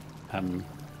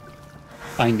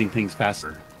finding things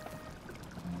faster,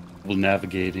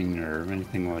 navigating or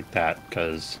anything like that,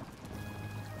 because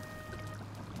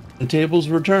the tables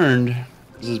were turned. I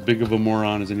was as big of a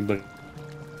moron as anybody.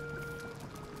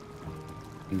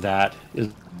 That is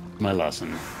my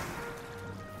lesson.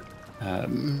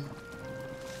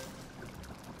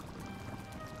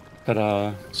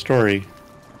 But story.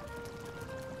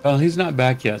 Well, he's not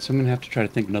back yet, so I'm gonna have to try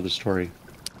to think another story.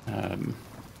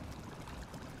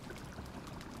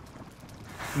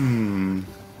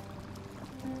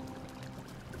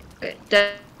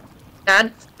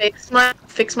 Dad,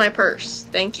 fix my purse.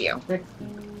 Thank you.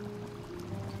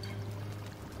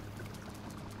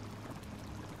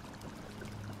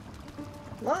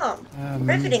 Mom,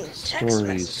 riveting text Stories,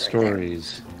 message right there.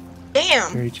 stories.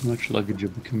 Damn. Carry too much luggage,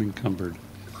 you'll become encumbered.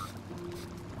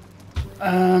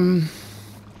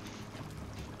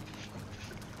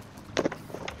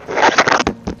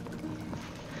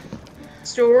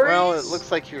 Stories. Well, it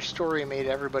looks like your story made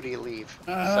everybody leave.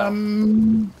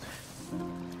 So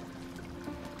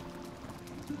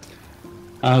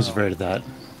I was afraid of that.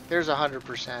 there's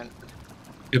 100%.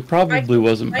 It probably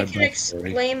wasn't my I can best story.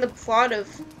 explain the plot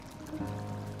of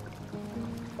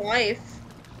life.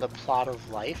 The plot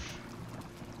of life.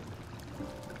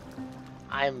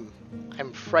 I'm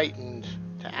frightened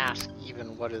to ask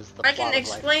even what is the I plot can of life.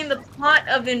 explain the plot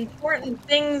of important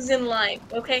things in life,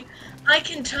 okay? I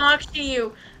can talk to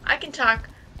you. I can talk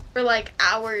for like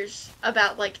hours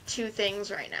about like 2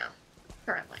 things right now,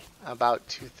 currently. About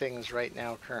 2 things right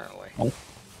now currently. Oh.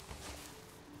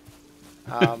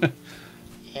 And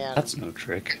That's no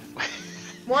trick.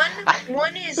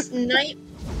 One is Night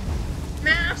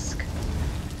Mask.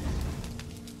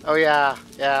 oh yeah,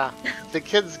 yeah. The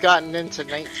kid's gotten into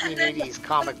 1980s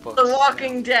comic books. The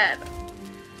Walking Dead.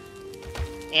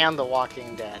 And The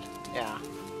Walking Dead. Yeah.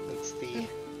 It's the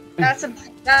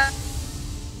That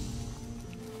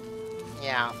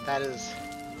yeah, that is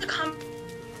come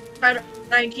out of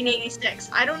 1986.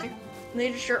 I don't know.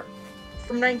 Made sure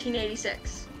from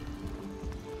 1986.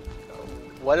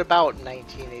 what about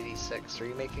 1986? Are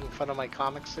you making fun of my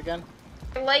comics again?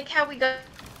 I like how we got a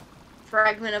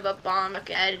fragment of a bomb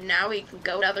and now we can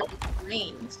go to other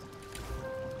brains.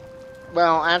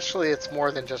 Well, actually it's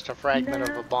more than just a fragment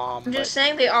of a bomb. I'm just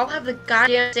saying they all have the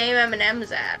goddamn same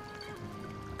M&M's ad.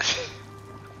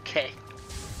 Okay.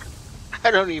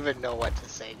 I don't even know what to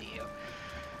say to you.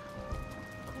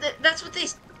 That's what they.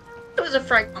 It was a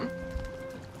fragment.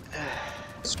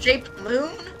 Shaped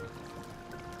moon.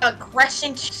 A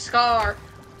crescent scar.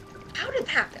 How did it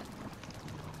happen?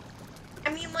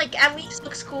 I mean, like, at least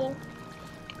looks cool.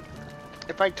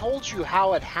 If I told you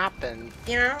how it happened,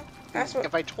 You know? That's what.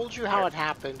 if I told you how it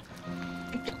happened,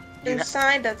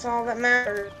 Inside, that's all that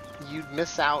matters. you'd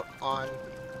miss out on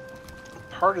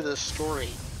part of the story.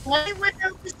 Let me whip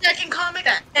out the second comic,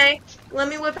 okay? Let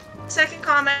me whip out the second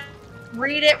comic.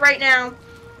 Read it right now.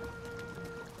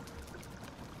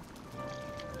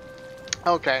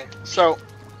 Okay, so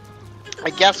I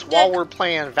guess while we're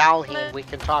playing Valheim, we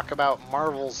can talk about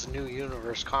Marvel's New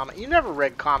Universe comic. You never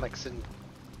read comics in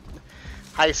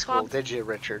high school, did you,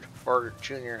 Richard? Or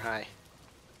junior high?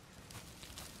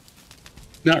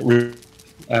 Not really.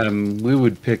 We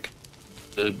would pick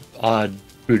the odd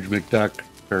Scrooge McDuck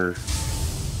or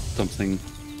something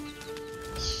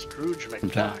Scrooge from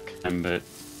McDuck. time, but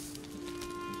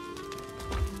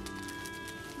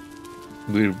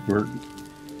we were,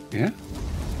 yeah.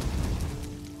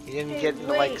 You didn't Hey, get into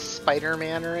like wait.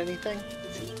 Spider-Man or anything?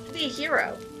 Be a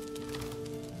hero.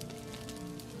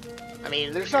 I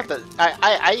mean, there's not the...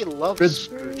 I love Read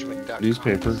Scrooge McDuck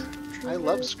newspaper. comics. I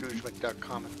love Scrooge McDuck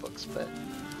comic books, but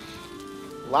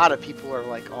a lot of people are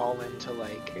like all into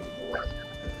like...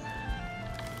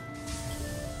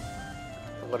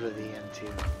 What are they into?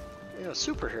 You know,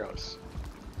 superheroes.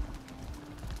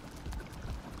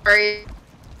 Sorry.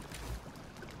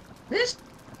 This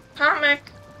comic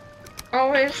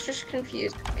always just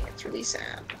confuses me. It's really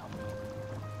sad.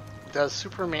 Does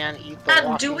Superman eat the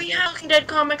Walking Do we Dead? have Walking Dead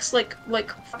comics like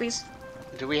copies?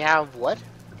 Do we have what?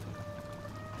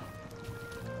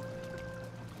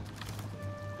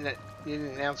 No, you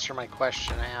didn't answer my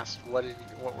question. I asked what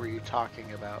were you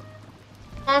talking about?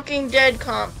 Walking Dead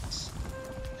comics.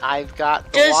 I've got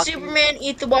the Does Walking... Superman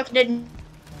eat the Walking Dead?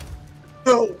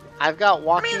 No. I've got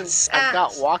Walking Superman's I've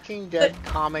got ass. Walking Dead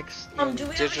comics in Do we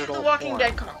have digital the Walking form.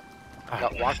 Dead comic? I've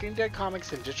got Walking Dead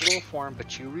comics in digital form,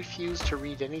 but you refuse to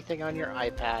read anything on your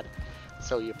iPad,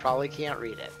 so you probably can't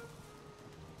read it.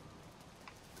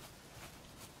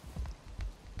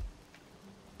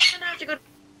 I'm gonna have to go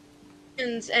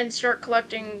and start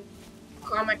collecting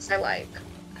comics I like.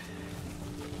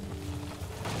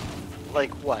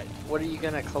 Like what? What are you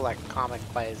gonna collect comic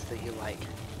buys that you like?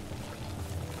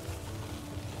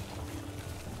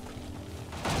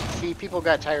 See, people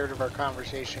got tired of our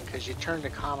conversation because you turned to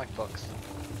comic books.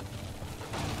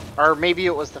 Or maybe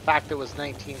it was the fact that it was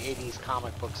 1980s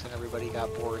comic books and everybody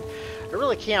got bored. I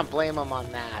really can't blame them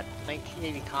on that.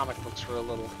 1980 comic books were a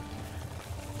little...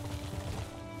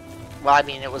 Well, I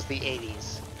mean, it was the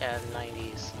 80s and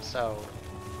 90s, so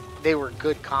they were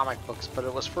good comic books, but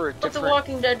it was for a What's a different...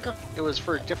 Walking Dead comic? It was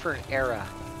for a different era.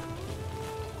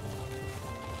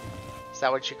 Is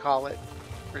that what you call it,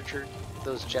 Richard?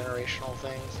 those generational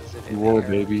things? Is it in War there?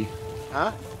 baby.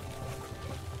 Huh?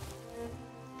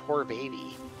 Poor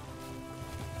baby.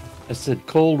 I said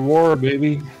Cold War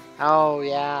baby. Oh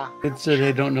yeah. Kids said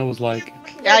they don't know what it's like.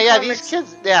 Yeah, these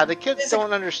kids, the kids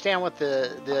don't understand what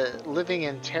the living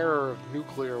in terror of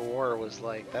nuclear war was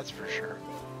like, that's for sure.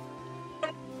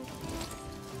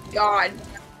 God.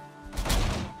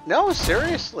 No,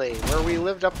 seriously, where we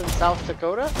lived up in South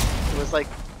Dakota, it was like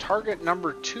target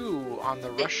number 2 on the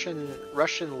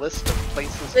Russian list of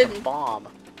places to bomb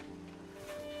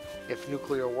if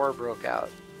nuclear war broke out.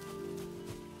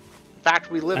 In fact,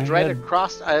 we lived right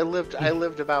across. I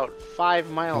lived about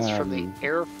 5 miles from the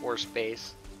Air Force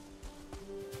base.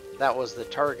 That was the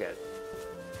target.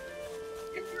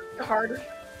 Harder.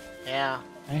 Yeah.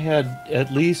 I had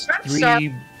at least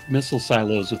 3 missile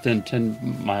silos within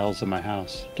 10 miles of my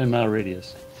house. 10-mile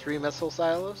radius. 3 missile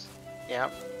silos? Yeah.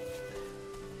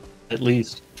 At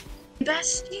least.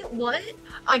 Bestie, what? Oh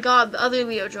my god, the other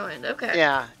Leo joined. Okay.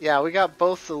 Yeah, we got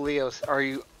both the Leos. Are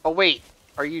you... Oh, wait.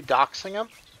 Are you doxing them?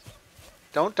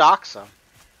 Don't dox them.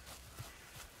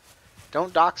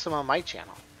 Don't dox them on my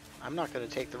channel. I'm not going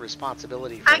to take the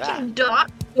responsibility for that. I can dox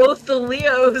both the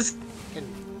Leos.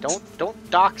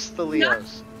 Don't dox the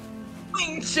Leos.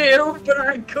 Going to, but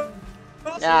I could.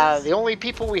 Yeah, the only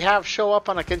people we have show up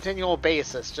on a continual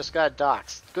basis just got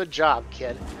doxed. Good job,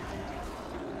 kid.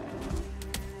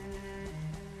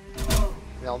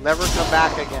 They'll never come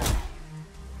back again.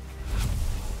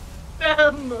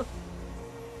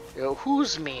 Yo,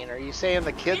 who's mean? Are you saying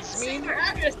the kids mean?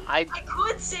 I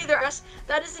could say their address.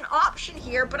 That is an option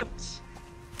here, but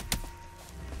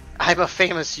I'm a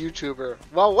famous YouTuber.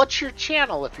 Well, what's your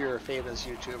channel if you're a famous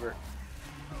YouTuber?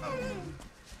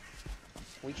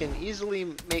 We can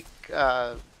easily make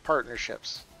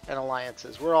partnerships and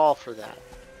alliances. We're all for that.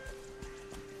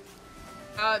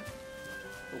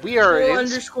 We are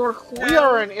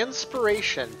an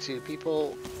inspiration to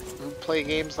people who play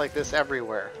games like this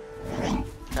everywhere.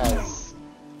 Because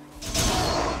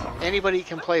anybody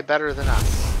can play better than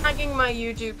us. Tagging my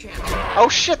YouTube channel. Oh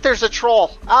shit, there's a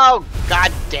troll! Oh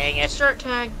god dang it! Start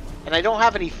tag. And I don't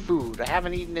have any food. I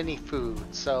haven't eaten any food.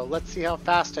 So let's see how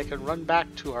fast I can run back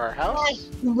to our house.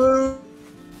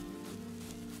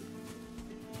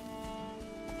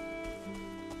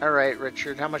 Alright,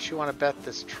 Richard, how much you want to bet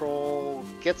this troll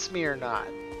gets me or not?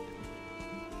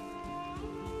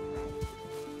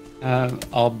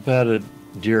 I'll bet a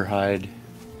deer hide.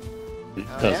 It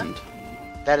doesn't.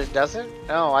 Yeah? That it doesn't?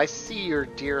 Oh, I see your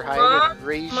deer hide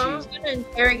and Mom's gonna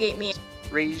interrogate me.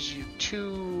 Raise you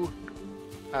 2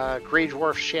 Grey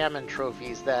Dwarf Shaman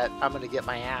trophies that I'm gonna get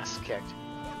my ass kicked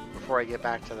before I get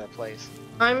back to that place.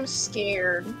 I'm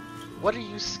scared. What are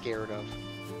you scared of?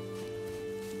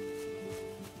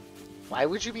 Why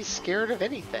would you be scared of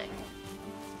anything?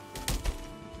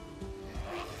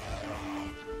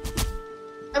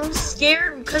 I'm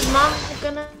scared because Mom's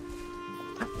gonna...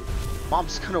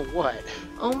 Mom's gonna what?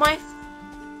 Oh my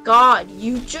god,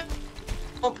 you just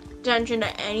don't pay attention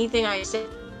to anything I say.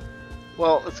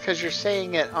 Well, it's because you're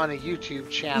saying it on a YouTube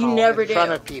channel You never in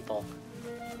front of people.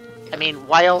 I mean,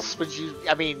 why else would you...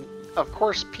 I mean, of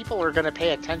course people are gonna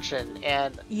pay attention,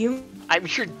 and I'm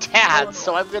your dad,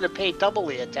 so I'm gonna pay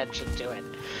doubly attention to it.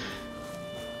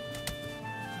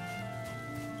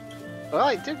 Well,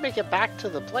 I did make it back to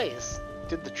the place.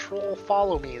 Did the troll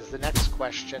follow me is the next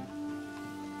question.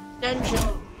 Attention.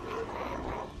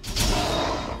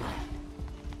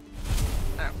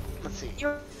 Let's see.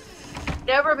 You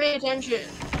never pay attention.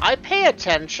 I pay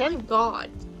attention. Oh god.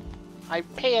 I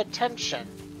pay attention.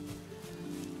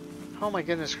 Oh my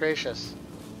goodness gracious.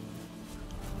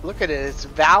 Look at it. It's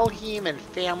Valheim and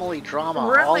family drama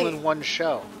all in one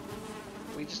show.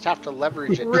 We just have to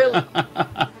leverage it. Really?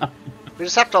 We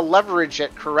just have to leverage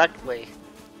it correctly.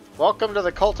 Welcome to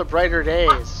the Cult of Brighter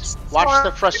Days. Watch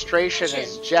the frustration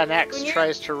as Gen X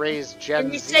tries to raise Gen Z.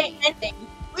 When you say anything,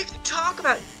 we can talk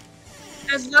about it.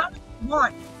 As not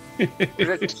one. Is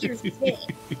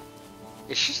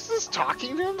she just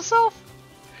talking to himself?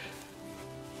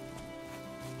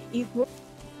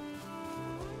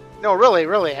 No,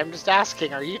 really, I'm just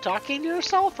asking, are you talking to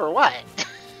yourself or what?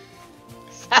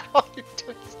 Is that all you're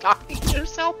doing, is talking to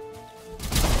yourself?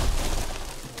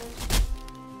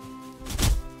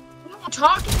 I'm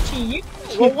talking to you.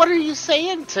 Well, what are you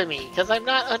saying to me? Because I'm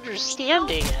not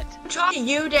understanding it. I'm talking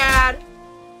to you, Dad.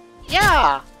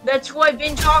 Yeah. That's who I've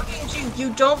been talking to.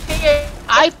 You don't pay attention.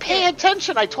 I pay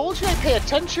attention. I told you I pay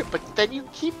attention, but then you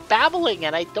keep babbling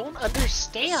and I don't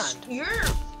understand.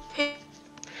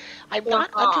 I'm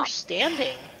not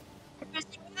understanding.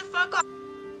 Just get the fuck off.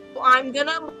 I'm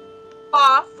gonna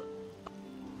off.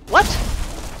 What?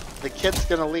 The kid's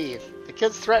gonna leave. The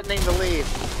kid's threatening to leave.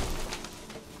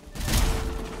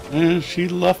 And she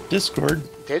left Discord.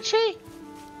 Did she?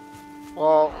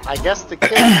 Well, I guess the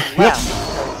kid left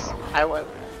because I went.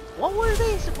 What were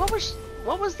they?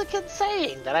 What was the kid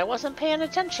saying that I wasn't paying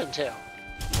attention to?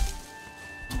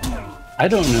 I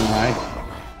don't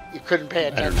know. You couldn't pay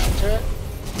attention to it?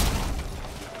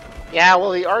 Yeah,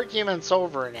 well, the argument's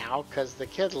over now because the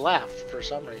kid left for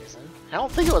some reason. I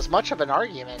don't think it was much of an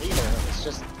argument either. It was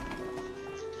just...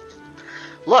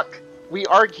 Look, we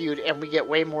argued and we get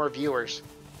way more viewers.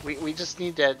 We just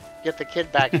need to get the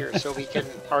kid back here so we can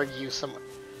argue some...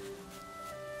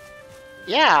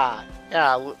 Yeah,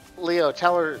 Leo,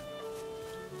 tell her...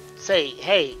 Say,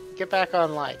 hey, get back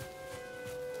online.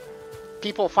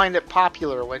 People find it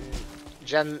popular when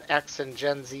Gen X and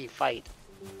Gen Z fight.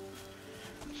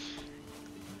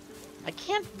 I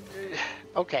can't...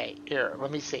 Okay, here, let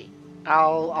me see.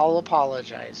 I'll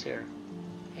apologize here.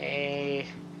 Hey,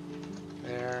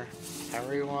 there.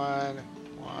 Everyone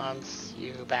wants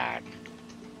you back.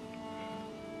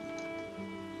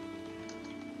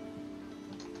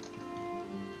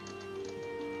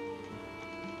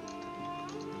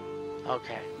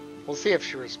 Okay, we'll see if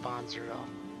she responds or not.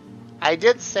 I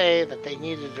did say that they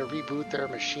needed to reboot their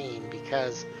machine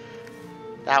because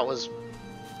that was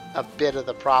a bit of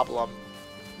the problem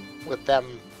with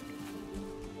them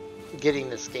getting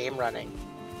this game running.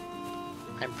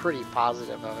 I'm pretty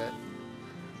positive of it.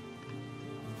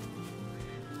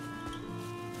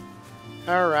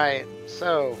 Alright,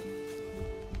 so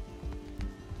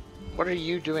what are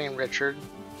you doing, Richard,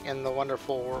 in the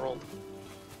wonderful world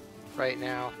right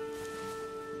now?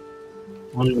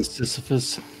 Playing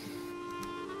Sisyphus.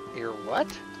 You're what?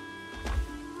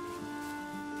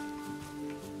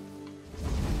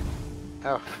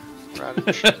 Oh,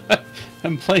 rubbish.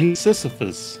 I'm playing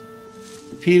Sisyphus.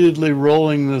 Repeatedly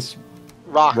rolling this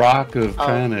rock of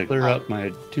trying to clear up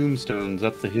my tombstones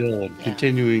up the hill and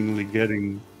continually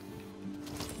getting...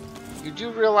 You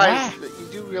do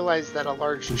realize that a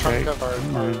large chunk of our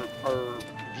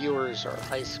viewers are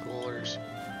high schoolers.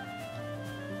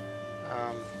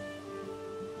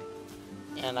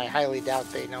 And I highly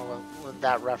doubt they know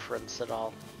that reference at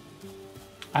all.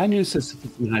 I knew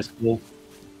Sisyphus in high school.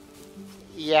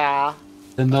 Yeah.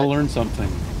 Then they'll learn something.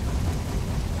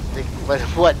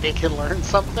 What? They can learn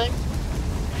something?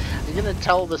 Are you gonna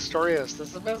tell the story of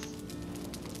Sisyphus?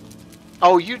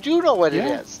 Oh, you do know what it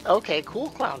is. Okay, Cool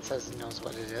Clown says he knows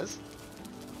what it is.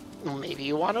 Well, maybe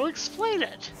you want to explain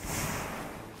it.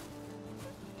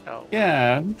 Oh.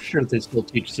 Yeah, I'm sure they still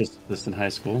teach Sisyphus in high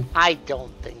school. I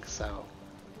don't think so.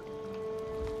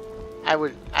 I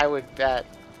would bet.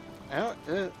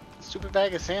 Well, Stupid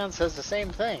Bag of Sand says the same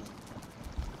thing.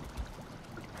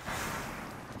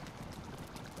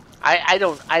 I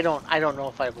don't know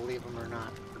if I believe him or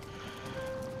not.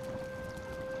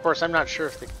 Of course, I'm not sure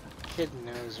if the kid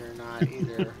knows or not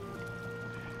either.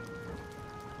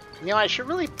 You know, I should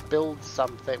really build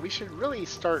something. We should really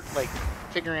start like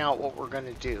figuring out what we're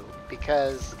going to do,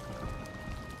 because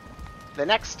the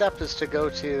next step is to go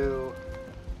to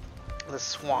the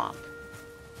swamp.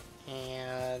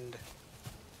 And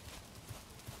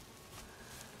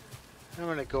I'm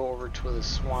going to go over to the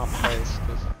swamp place.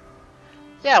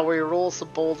 Yeah, where he rolls the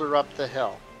boulder up the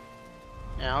hill.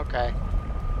 Yeah, okay.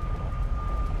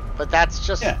 But that's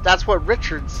just that's what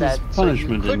Richard said. So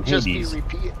you could just be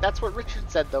repeat. That's what Richard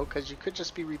said though, because you could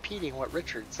just be repeating what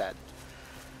Richard said.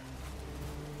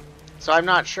 So I'm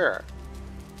not sure.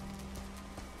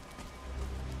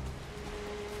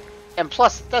 And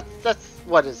plus, that's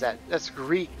what is that? That's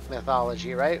Greek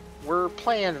mythology, right? We're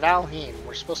playing Valheim.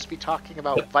 We're supposed to be talking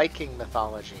about Viking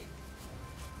mythology.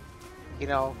 You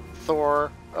know,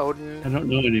 Thor, Odin. I don't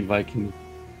know any Viking.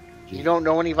 You don't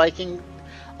know any Viking?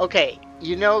 Okay,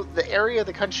 you know the area of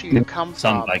the country you come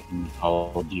Some from. Viking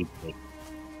mythology.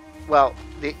 Well,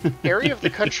 the area of the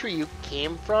country you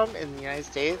came from in the United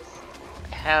States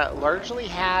largely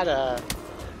had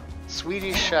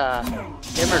Swedish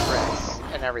immigrants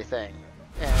and everything.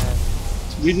 And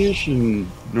Swedish and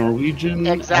Norwegian.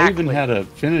 Exactly. I even had a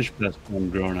Finnish best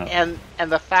friend growing up. And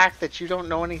the fact that you don't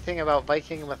know anything about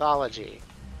Viking mythology,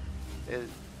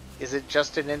 is it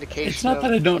just an indication? It's not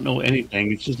that I don't know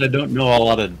anything. It's just I don't know a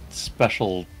lot of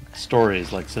special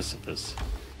stories like Sisyphus.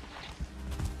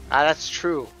 That's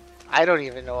true. I don't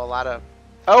even know a lot of...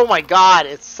 Oh my god,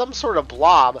 it's some sort of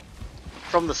blob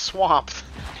from the swamp.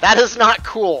 That is not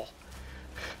cool.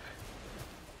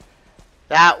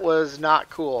 That was not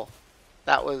cool.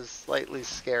 That was slightly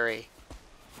scary.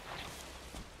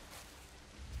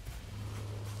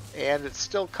 And it's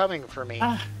still coming for me.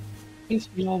 It's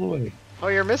me all the way. Oh,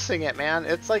 you're missing it, man.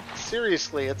 It's like,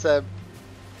 seriously, it's a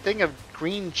thing of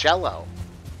green jello.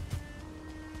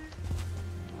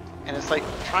 And it's like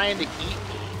trying to eat me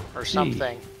or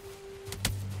something.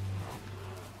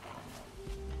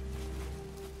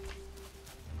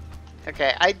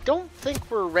 Okay, I don't think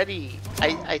we're ready.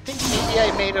 I think maybe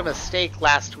I made a mistake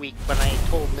last week when I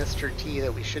told Mr. T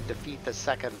that we should defeat the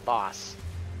second boss.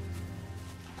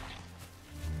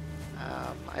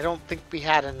 I don't think we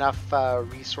had enough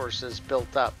resources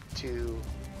built up to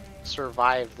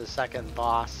survive the second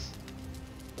boss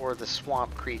or the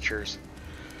swamp creatures,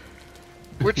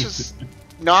 which is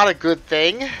not a good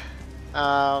thing,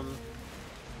 per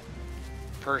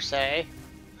se.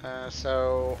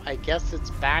 So I guess it's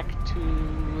back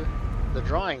to the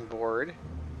drawing board.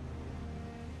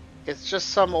 It's just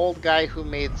some old guy who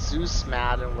made Zeus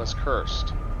mad and was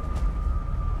cursed.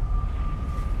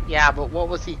 Yeah, but what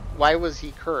was he? Why was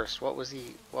he cursed? What was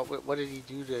he? What did he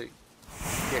do to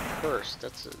get cursed?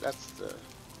 That's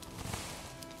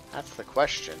the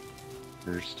question.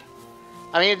 Cursed.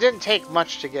 I mean, it didn't take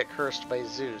much to get cursed by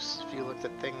Zeus if you looked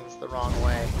at things the wrong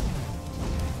way.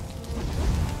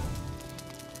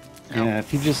 Yeah,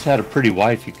 if you just had a pretty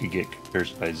wife, you could get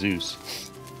cursed by Zeus.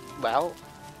 Well,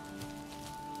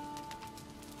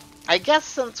 I guess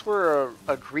since we're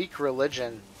a Greek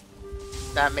religion,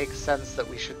 that makes sense that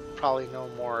we should probably know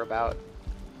more about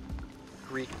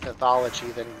Greek mythology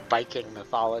than Viking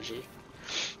mythology,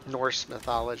 Norse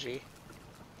mythology.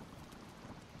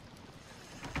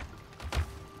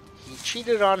 He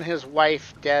cheated on his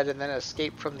wife, dead, and then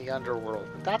escaped from the underworld.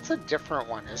 That's a different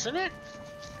one, isn't it?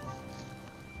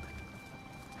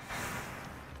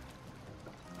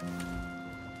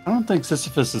 I don't think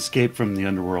Sisyphus escaped from the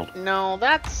underworld. No,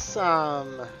 that's I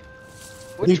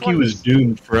think he was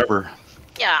doomed forever.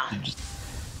 Yeah.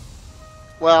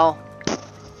 Well,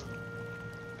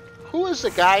 who was the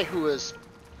guy who was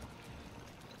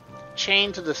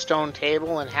chained to the stone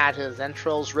table and had his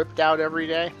entrails ripped out every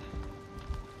day?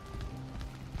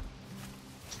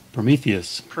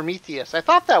 Prometheus. Prometheus. I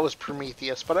thought that was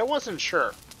Prometheus, but I wasn't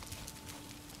sure.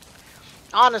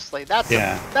 Honestly, that's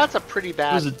a pretty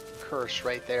bad curse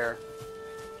right there.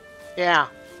 Yeah,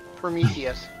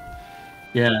 Prometheus.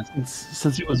 Yeah,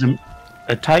 since he was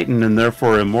a titan and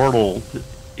therefore immortal,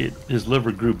 his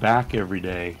liver grew back every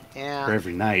day, or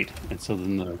every night, and so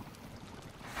then the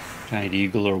giant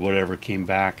eagle or whatever came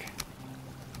back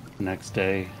the next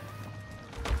day.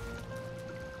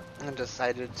 And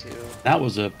decided to... That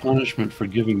was a punishment for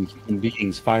giving human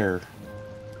beings fire.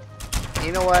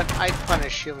 You know what? I'd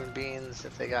punish human beings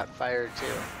if they got fired too.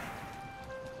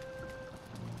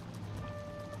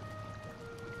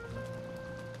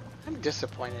 I'm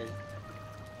disappointed.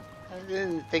 I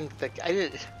didn't think that...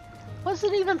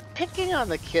 wasn't even picking on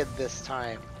the kid this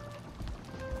time.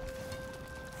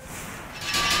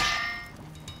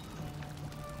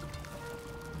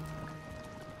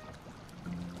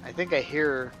 I think I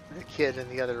hear the kid in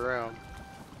the other room.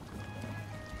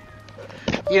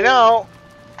 You know,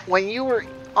 when you were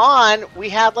on, we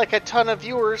had like a ton of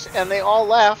viewers and they all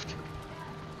left.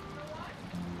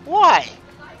 Why?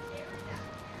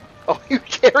 Oh, you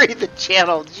carried the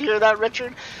channel. Did you hear that,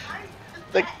 Richard?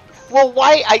 Well,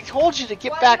 why? I told you to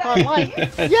get back online. Yeah.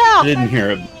 I didn't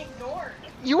hear it.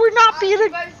 You were not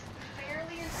being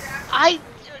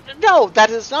No, that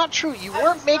is not true. You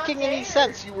weren't making any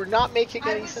sense. You were not making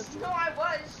any sense. No, I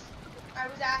was. I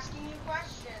was asking you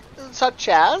questions. Such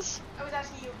as? I was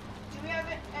asking you, do we have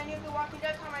any of the Walking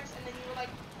Dead comics? And then you were like,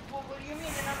 well, what do you mean?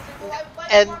 And I was like, well, I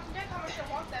like the Walking Dead comics.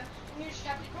 I want them. And you just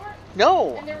have to ignore it.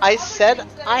 No, I said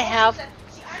I have...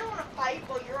 See, I don't want to fight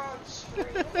while you're on stream.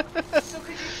 So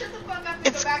could you shut the fuck up and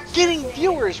It's go back to getting your game?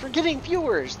 viewers. We're getting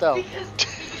viewers, though.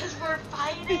 Because we're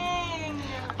fighting.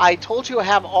 I told you I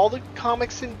have all the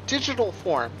comics in digital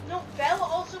form. No, Bella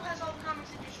also has all the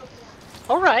comics in digital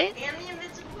form. Alright. And the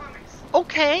Invincible comics.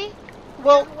 Okay.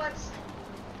 Well...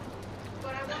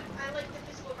 But I like the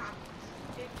physical comics.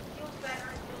 It feels better,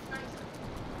 it feels nicer.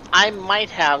 I might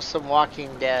have some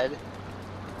Walking Dead.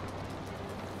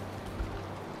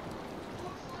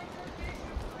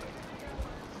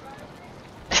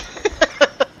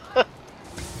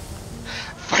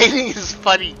 Fighting is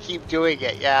funny, keep doing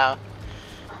it, yeah.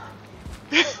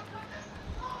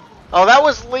 Oh, that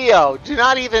was Leo. Do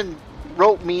not even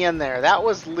rope me in there. That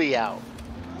was Leo. No,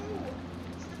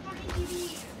 it's the fucking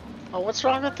TV. Oh, what's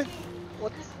wrong with it?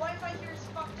 What? This Wi-Fi here is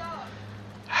fucked up.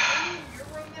 Your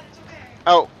room, that's okay.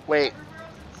 Oh, wait. Everywhere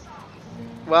else it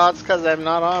sucks. Well, it's because I'm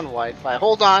not on Wi-Fi.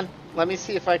 Hold on. Let me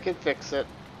see if I can fix it.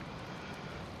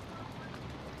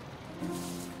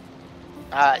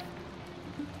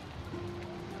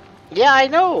 Yeah, I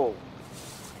know.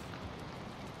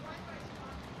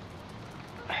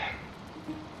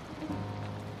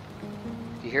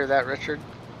 You hear that, Richard?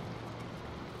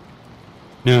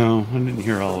 No, I didn't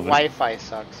hear The all of it. Wi-Fi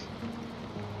sucks.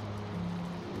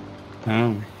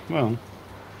 Oh, well,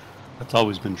 that's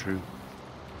always been true.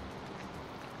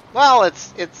 Well,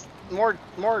 it's more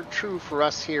true for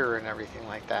us here and everything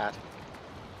like that.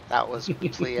 That was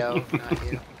Cleo,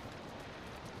 not you.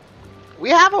 We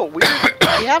have a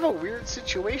weird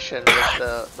situation with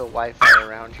the Wi-Fi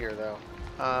around here, though.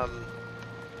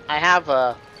 I have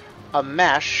a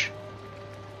mesh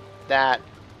that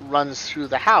runs through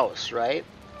the house, right?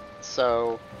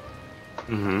 So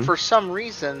for some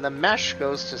reason, the mesh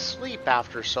goes to sleep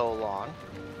after so long,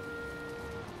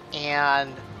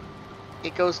 and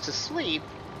it goes to sleep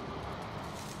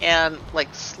and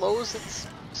like slows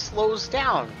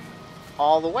down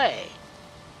all the way.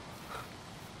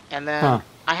 And then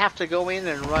I have to go in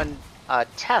and run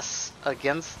tests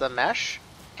against the mesh,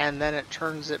 and then it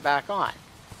turns it back on.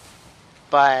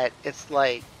 But it's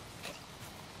like,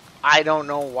 I don't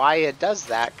know why it does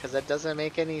that, because it doesn't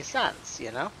make any sense,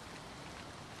 you know?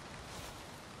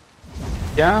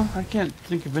 Yeah, I can't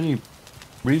think of any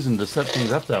reason to set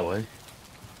things up that way.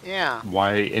 Yeah.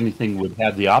 Why anything would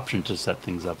have the option to set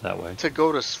things up that way. To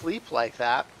go to sleep like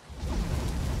that.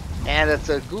 And it's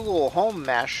a Google Home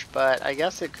mesh, but I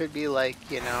guess it could be like,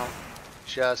 you know,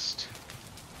 just,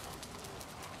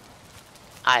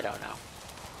 I don't know.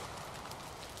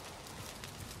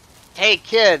 Hey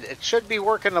kid, it should be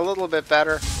working a little bit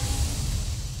better.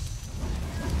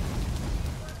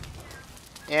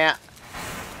 Yeah.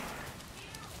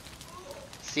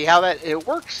 See how it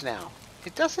works now?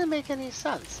 It doesn't make any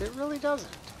sense. It really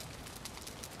doesn't.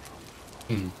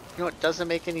 You know what doesn't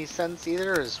make any sense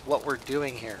either is what we're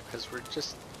doing here, because we're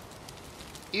just...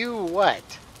 You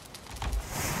what?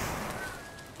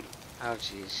 Oh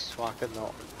jeez,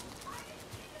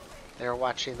 They're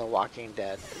watching The Walking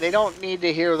Dead. They don't need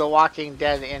to hear The Walking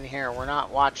Dead in here. We're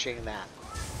not watching that.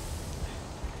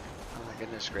 Oh my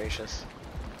goodness gracious.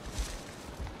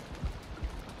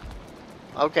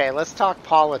 Okay, let's talk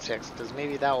politics, because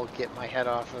maybe that will get my head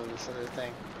off of this other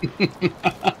thing.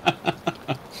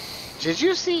 Did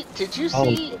you see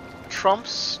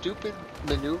Trump's stupid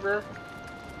maneuver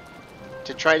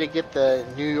to try to get the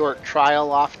New York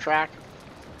trial off track?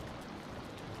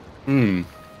 Maybe.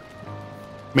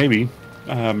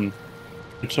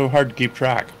 It's so hard to keep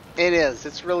track. It is.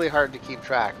 It's really hard to keep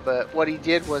track. But what he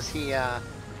did was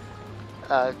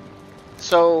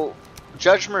so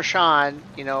Judge Mershon,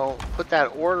 you know, put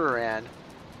that order in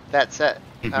that said,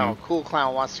 oh, Cool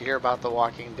Clown wants to hear about The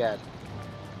Walking Dead.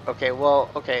 Okay, well,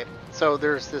 okay. So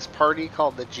there's this party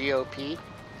called the GOP.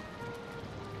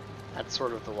 That's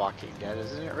sort of The Walking Dead,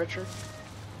 isn't it, Richard?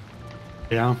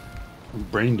 Yeah. I'm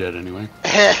brain dead anyway.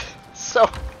 So,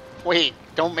 wait,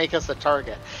 don't make us a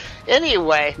target.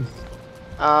 Anyway,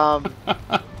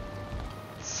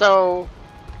 so,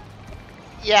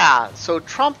 yeah, so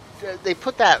Trump, they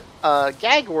put that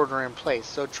gag order in place,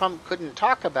 so Trump couldn't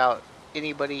talk about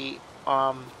anybody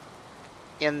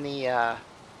in the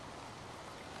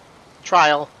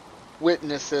trial,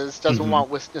 witnesses, doesn't want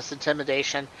witness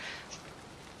intimidation,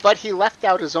 but he left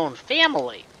out his own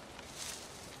family.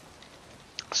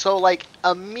 So, like,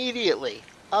 immediately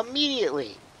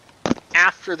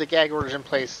after the gag order's in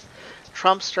place,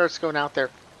 Trump starts going out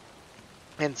there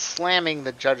and slamming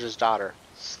the judge's daughter.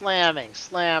 Slamming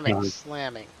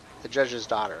the judge's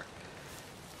daughter.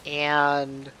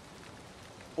 And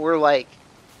we're like,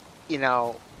 you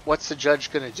know, what's the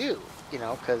judge going to do? You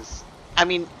know, because, I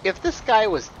mean, if this guy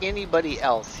was anybody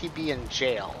else, he'd be in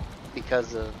jail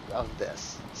because of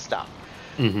this stuff.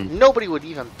 Nobody would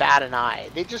even bat an eye.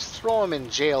 They just throw him in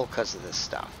jail because of this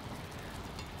stuff.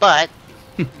 But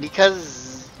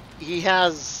because he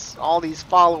has all these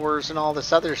followers and all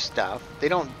this other stuff, they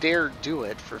don't dare do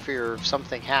it for fear of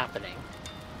something happening.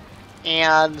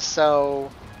 And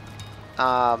so,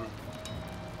 hold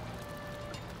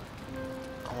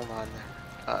on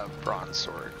there. Bronze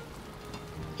sword.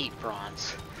 8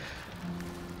 bronze.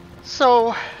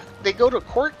 So they go to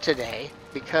court today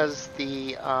because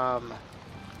the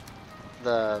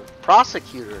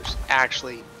prosecutors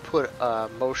actually put a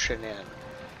motion in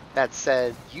that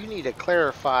said you need to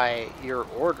clarify your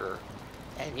order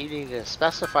and you need to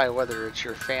specify whether it's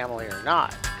your family or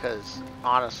not, because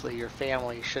honestly your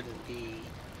family shouldn't be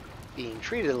being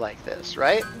treated like this,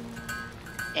 right?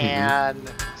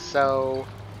 And so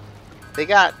they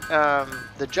got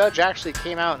the judge actually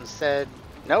came out and said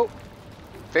nope,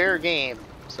 fair game.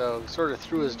 So sort of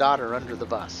threw his daughter under the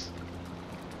bus.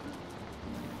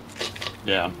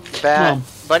 Yeah.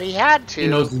 But he had to. He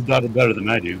knows his daughter better than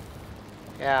I do.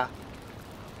 Yeah.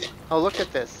 Oh, look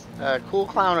at this. Cool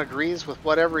Clown agrees with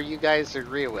whatever you guys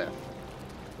agree with.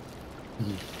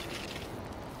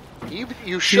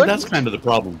 You See, should. that's kind of the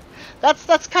problem.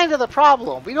 That's kind of the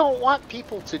problem. We don't want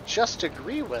people to just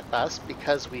agree with us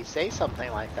because we say something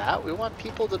like that. We want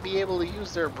people to be able to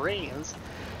use their brains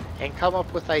and come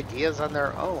up with ideas on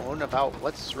their own about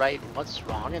what's right and what's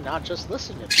wrong, and not just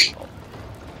listen to people.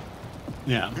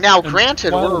 Yeah. Now, And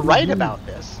granted, while we're we right do- about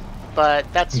this, but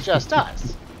that's just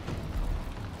us.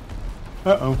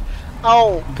 Uh-oh.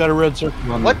 Oh, Got a red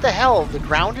circle on what there. the hell? The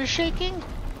ground is shaking?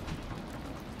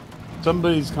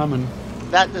 Somebody's coming.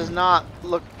 That does not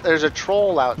look... There's a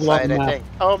troll outside, I map. think.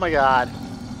 Oh my god.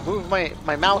 Move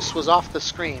my mouse was off the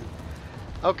screen.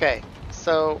 Okay,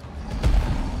 so...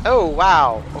 Oh,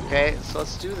 wow. Okay, so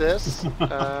let's do this.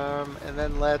 And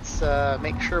then let's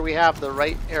make sure we have the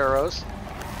right arrows.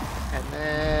 And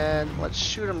then let's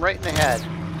shoot him right in the head.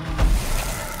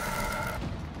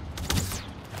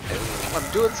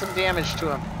 I'm doing some damage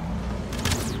to him.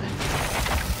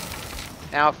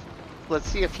 Now, let's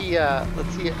see if he, let's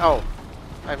see, oh,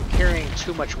 I'm carrying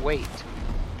too much weight.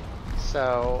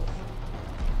 So,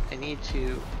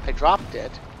 I dropped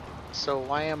it. So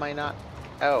why am I not,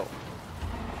 oh.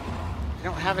 I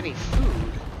don't have any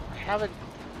food. I haven't,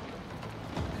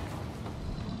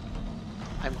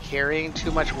 I'm carrying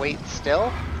too much weight still?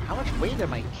 How much weight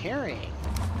am I carrying?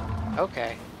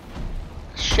 Okay.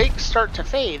 Shakes start to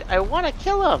fade. I want to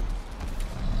kill him.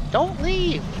 Don't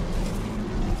leave.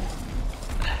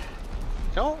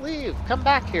 Don't leave. Come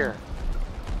back here.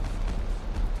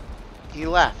 He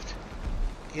left.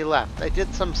 He left. I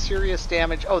did some serious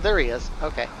damage. Oh, there he is.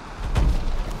 Okay.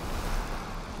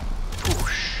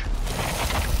 Whoosh.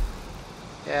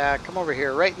 Yeah, come over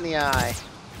here. Right in the eye.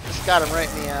 Just got him right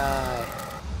in the eye.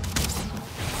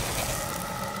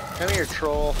 Come here,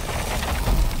 troll.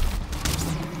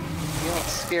 You don't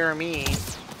scare me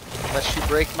unless you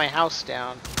break my house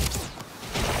down.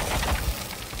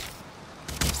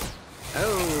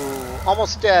 Oh,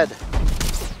 almost dead.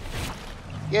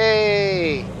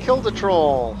 Yay! Killed the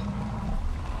troll.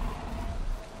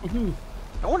 Woohoo.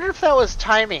 I wonder if that was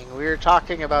timing. We were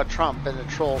talking about Trump and the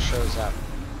troll shows up.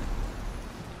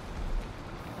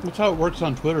 That's how it works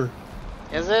on Twitter.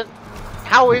 Is it?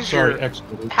 How is Sorry, your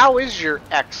X-Twitter. How is your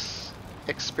X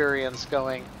experience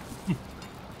going?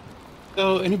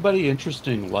 So, anybody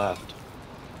interesting left?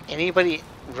 Anybody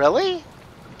really?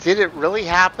 Did it really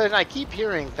happen? I keep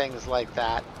hearing things like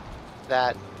that.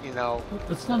 That, you know,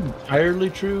 That's not entirely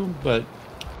true, but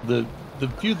the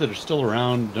few that are still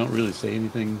around don't really say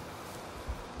anything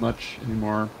much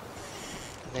anymore.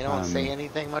 they don't say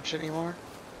anything much anymore.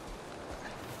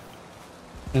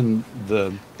 And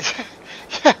the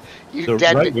You the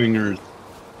dead. right wingers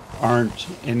aren't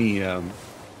any fun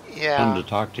Yeah. to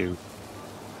talk to.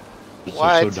 They're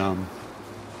What? so dumb.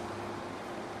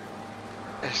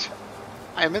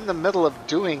 I'm in the middle of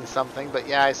doing something, but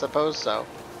yeah, I suppose so.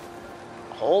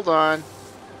 Hold on.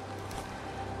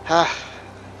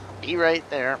 Be right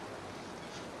there.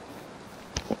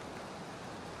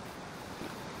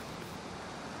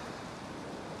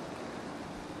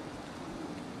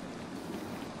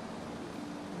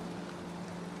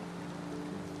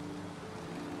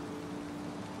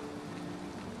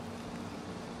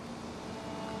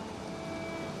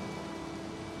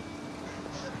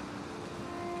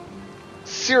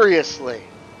 Seriously.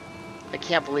 I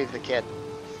can't believe the kid.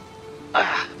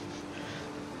 Ugh.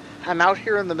 I'm out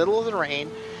here in the middle of the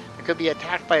rain. I could be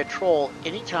attacked by a troll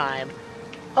anytime.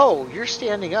 Oh, you're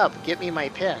standing up. Get me my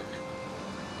pin.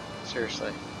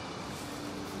 Seriously.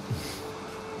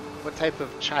 What type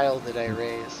of child did I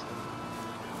raise?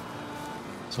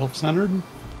 Self-centered?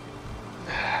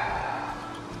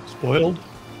 Spoiled?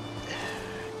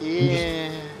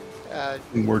 Yeah.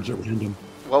 Picking words at random.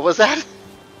 What was that?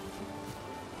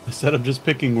 I said I'm just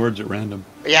picking words at random.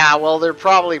 Yeah, well, they're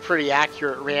probably pretty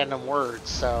accurate random words,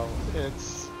 so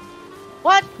it's...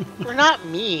 What? We're not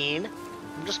mean.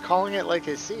 I'm just calling it like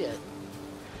I see it.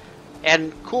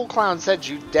 And Cool Clown said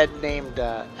you dead named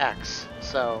X,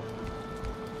 so...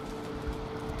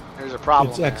 There's a problem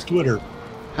It's there. X-Twitter.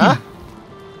 Huh?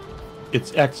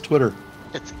 It's X-Twitter.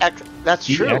 It's X... That's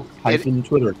true.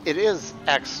 X-Twitter. It is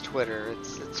X Twitter.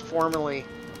 It's formerly...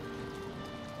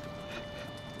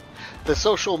 the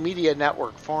social media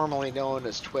network formerly known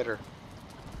as Twitter.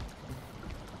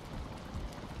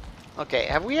 Okay,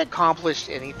 have we accomplished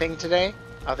anything today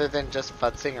other than just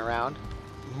futzing around?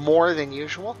 More than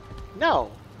usual?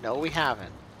 No. No, we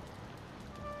haven't.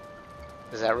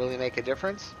 Does that really make a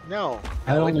difference? No.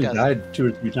 I No, it only doesn't. died 2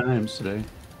 or 3 times today.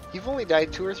 You've only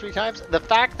died 2 or 3 times? The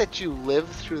fact that you lived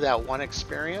through that one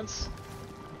experience,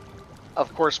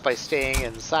 of course by staying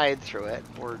inside through it,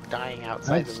 or dying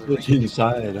outside I of the stayed ring.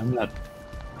 inside. I'm not...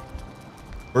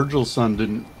 Virgil's son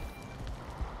didn't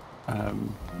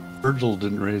Virgil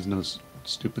didn't raise no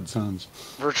stupid sons.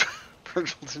 Virgil,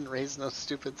 Virgil didn't raise no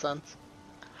stupid sons.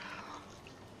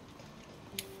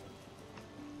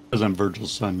 Because I'm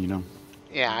Virgil's son, you know.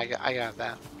 Yeah, I got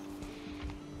that.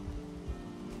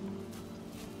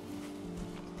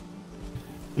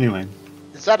 Anyway.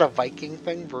 Is that a Viking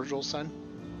thing, Virgil's son?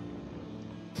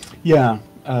 Yeah,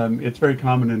 it's very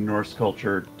common in Norse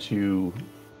culture to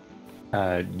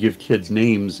give kids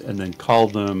names and then call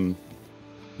them,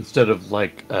 instead of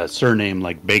like a surname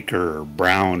like Baker or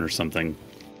Brown or something,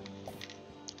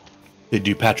 they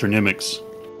do patronymics,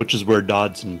 which is where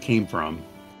Dodson came from.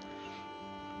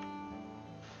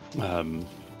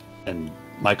 And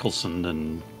Michelson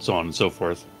and so on and so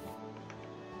forth.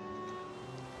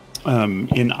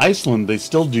 In Iceland, they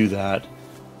still do that,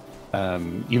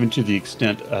 even to the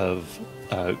extent of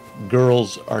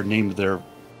girls are named their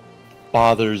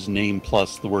father's name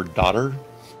plus the word daughter,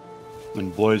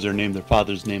 and boys are named their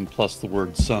father's name plus the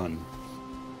word son.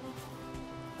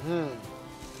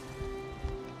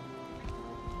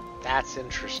 That's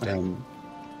interesting.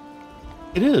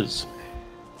 It is.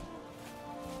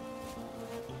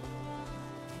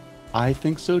 I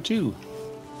think so too.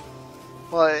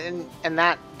 Well, and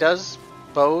that does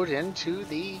bode into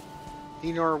the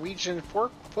Norwegian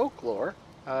folklore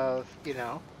of, you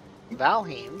know,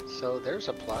 Valheim. So there's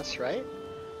a plus, right?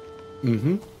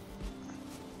 Mm-hmm.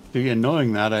 Again,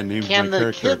 knowing that, I named my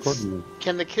character accordingly.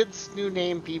 Can the kid's new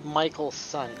name be Michael's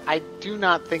son? I do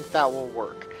not think that will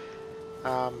work.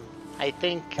 I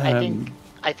think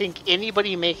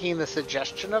anybody making the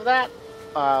suggestion of that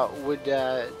would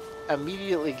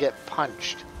immediately get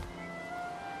punched.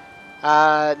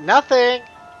 Nothing.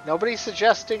 Nobody's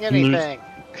suggesting anything.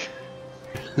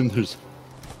 And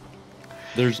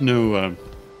there's no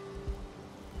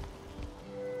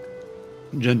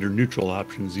gender neutral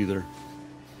options either.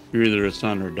 You're either a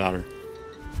son or a daughter.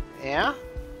 Yeah?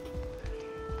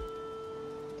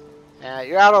 Yeah,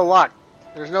 you're out of luck.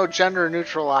 There's no gender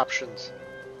neutral options.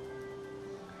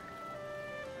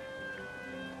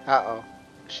 Uh-oh.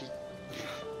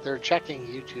 They're checking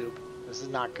YouTube. This is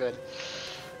not good.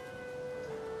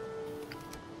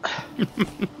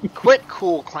 Quit,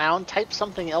 cool clown. Type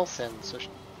something else in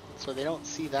so they don't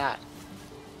see that.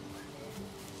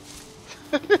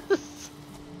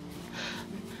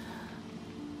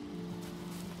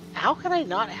 How can I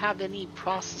not have any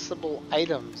processable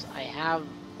items? I have,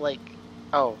 like...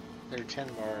 Oh, they're 10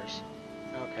 bars.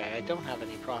 Okay, I don't have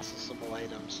any processable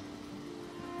items.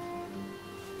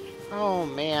 Oh,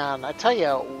 man. I tell you,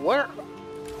 where...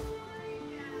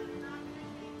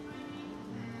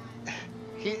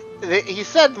 He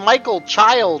said Michael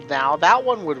Child now. That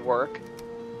one would work.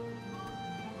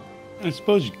 I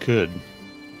suppose you could.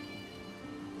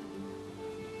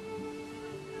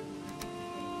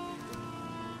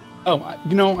 Oh,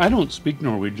 you know, I don't speak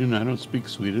Norwegian, I don't speak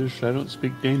Swedish, I don't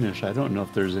speak Danish. I don't know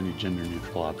if there's any gender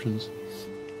neutral options.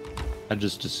 I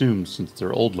just assume since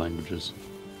they're old languages.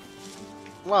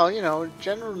 Well, you know,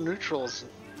 gender neutrals.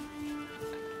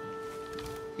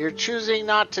 You're choosing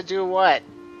not to do what?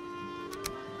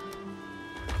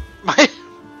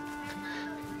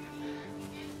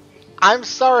 I'm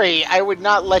sorry, I would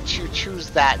not let you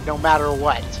choose that no matter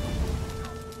what.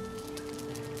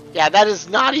 Yeah, that is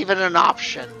not even an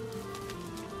option.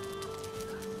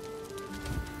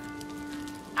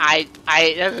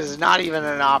 That is not even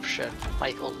an option,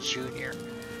 Michael Jr.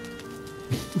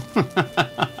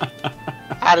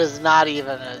 That is not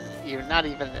even you're not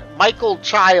even Michael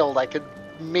Child I could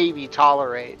maybe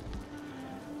tolerate.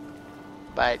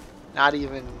 But not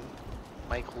even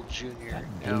Michael Jr. That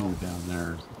No. dude down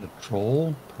there, a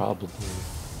troll? Probably.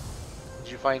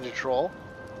 Did you find a troll?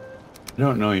 I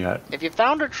don't know yet. If you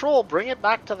found a troll, bring it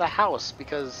back to the house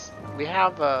because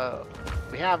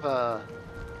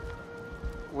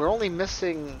we're only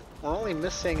missing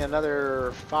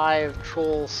another 5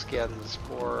 troll skins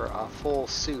for a full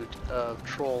suit of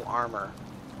troll armor.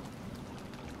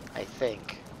 I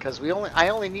think because I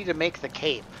only need to make the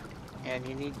cape, and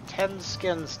you need 10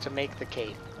 skins to make the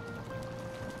cape.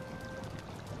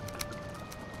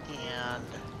 And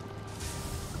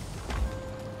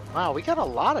wow, we got a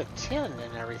lot of tin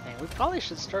and everything. We probably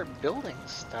should start building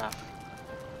stuff.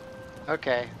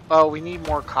 Okay. Oh, we need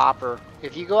more copper.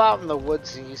 If you go out in the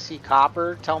woods and you see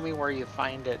copper, tell me where you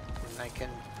find it, and I can.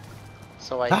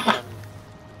 So I can.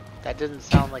 That didn't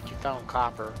sound like you found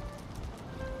copper.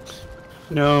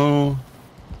 No.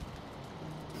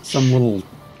 Some little.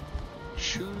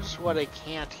 Choose what I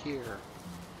can't hear.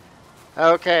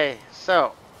 Okay,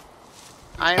 so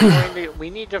I'm going to. We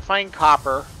need to find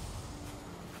copper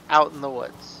out in the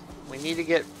woods. We need to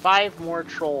get 5 more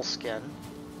troll skin,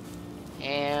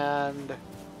 and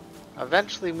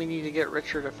Eventually, we need to get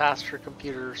Richard a faster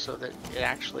computer so that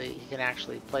he can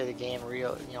actually play the game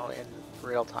in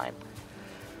real time.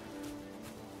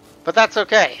 But that's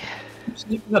okay.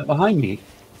 Sneaking up behind me.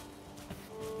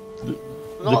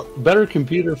 Well, The better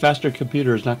computer, faster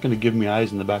computer is not going to give me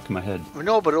eyes in the back of my head.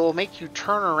 no, but it will make you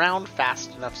turn around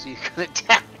fast enough so you can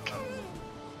attack.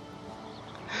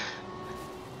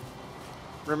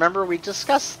 Remember, we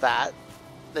discussed that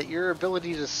your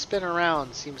ability to spin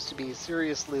around seems to be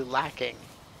seriously lacking.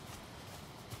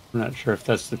 I'm not sure if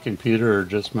that's the computer or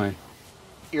just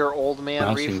your old man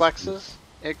mousing reflexes.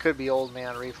 speed. It could be old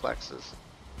man reflexes.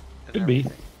 Could be.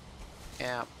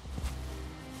 Yeah.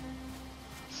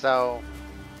 So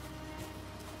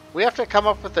we have to come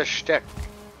up with a shtick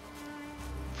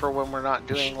for when we're not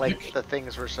doing like the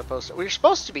things we're supposed to. We're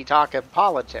supposed to be talking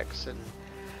politics and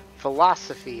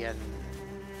philosophy and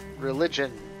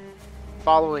religion,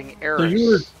 following So errors. you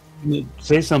were going to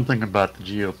say something about the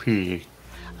GOP.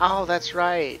 Oh, that's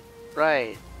right.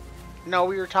 Right. No,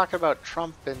 we were talking about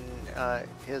Trump and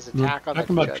his attack on the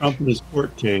talking about judge. Trump and his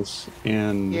court case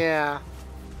and Yeah.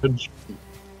 Judge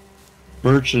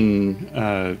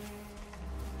Burchin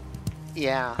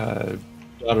Yeah.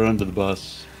 got her under the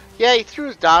bus. Yeah, he threw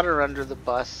his daughter under the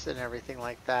bus and everything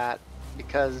like that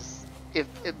because if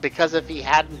he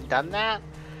hadn't done that,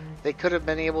 they could have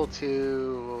been able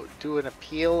to do an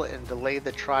appeal and delay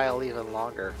the trial even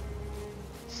longer.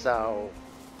 So,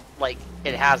 like,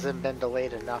 it hasn't been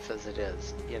delayed enough as it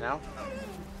is, you know?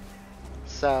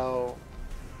 So,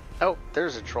 oh,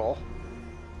 there's a troll.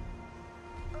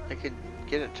 I could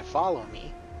get it to follow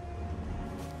me,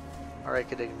 or I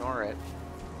could ignore it.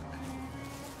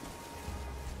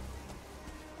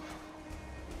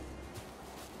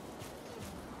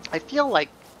 I feel like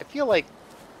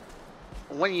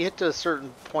when you hit to a certain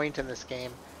point in this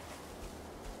game,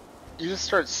 you just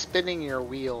start spinning your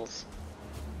wheels.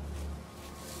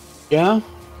 Yeah,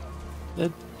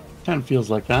 that kind of feels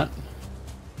like that.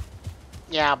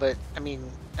 Yeah, but I mean,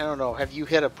 I don't know. Have you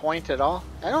hit a point at all?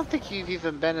 I don't think you've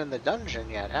even been in the dungeon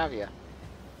yet, have you?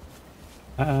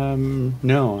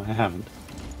 No, I haven't.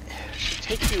 It should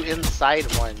take you inside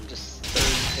one just so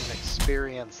you can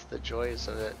experience the joys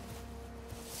of it.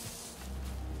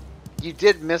 You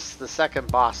did miss the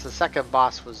second boss. The second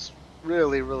boss was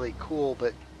really, really cool,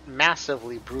 but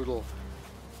massively brutal.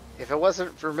 If it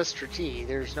wasn't for Mr. T,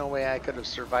 there's no way I could have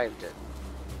survived it.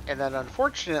 And then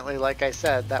unfortunately, like I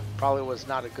said, that probably was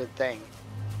not a good thing.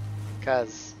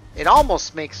 Because it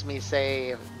almost makes me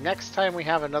say, next time we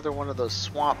have another one of those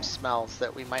swamp smells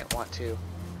that we might want to.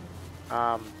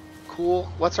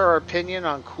 Cool. What's our opinion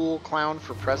on Cool Clown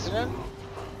for president?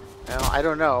 Well, I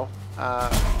don't know.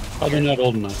 Probably not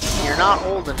old enough. You're not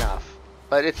old enough.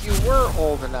 But if you were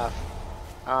old enough,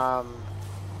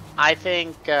 I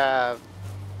think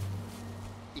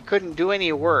you couldn't do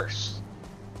any worse.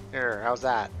 Here, how's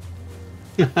that?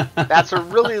 That's a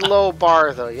really low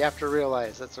bar, though. You have to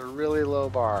realize that's a really low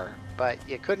bar. But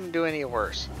you couldn't do any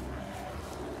worse.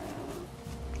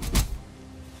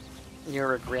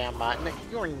 You're a grandma. No,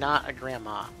 you're not a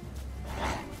grandma.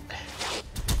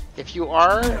 If you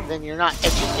are, then you're not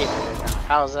educated enough.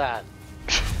 How's that?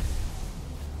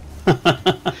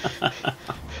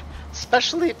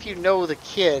 Especially if you know the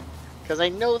kid, because I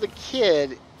know the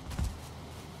kid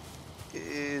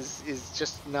is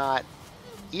just not,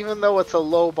 even though it's a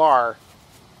low bar.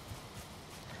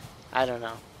 I don't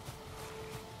know.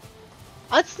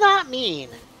 That's not mean.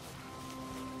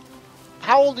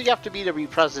 How old do you have to be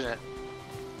president,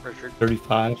 Richard?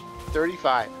 35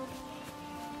 35.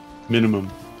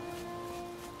 minimum.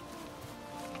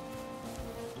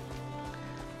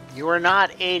 You are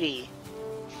not 80.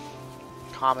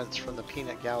 Comments from the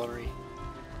peanut gallery.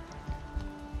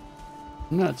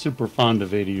 I'm not super fond of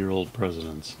 80-year-old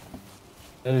presidents.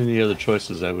 Had any other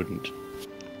choices, I wouldn't.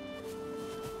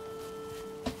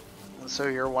 So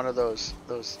you're one of those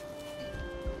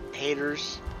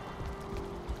haters.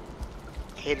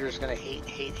 Haters gonna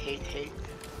hate.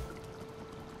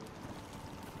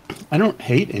 I don't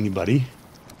hate anybody.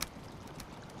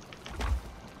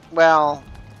 Well,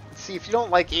 see, if you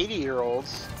don't like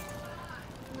 80-year-olds,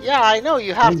 yeah, I know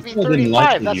you have to be I didn't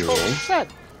like 35. That's what we 80-year-olds. said.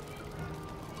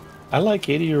 I like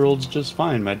 80-year-olds just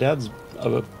fine. My dad's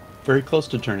very close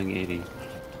to turning 80.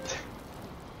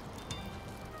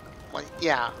 Well,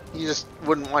 yeah, you just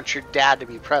wouldn't want your dad to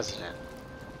be president.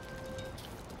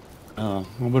 I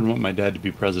wouldn't want my dad to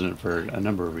be president for a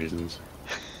number of reasons.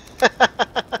 For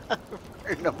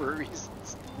a number of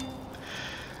reasons.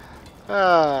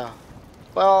 Well,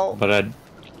 But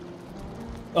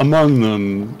among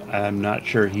them, I'm not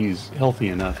sure he's healthy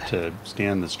enough to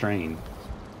stand the strain.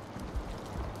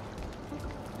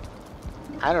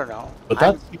 I don't know. But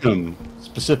that's him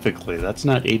specifically. That's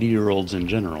not 80-year-olds in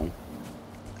general.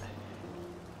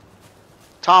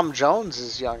 Tom Jones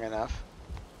is young enough.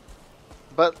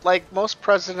 But like most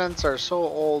presidents are so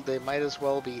old, they might as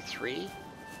well be 3.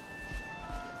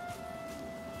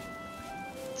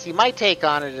 See, my take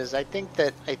on it is I think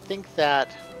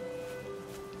that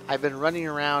I've been running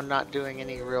around not doing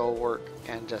any real work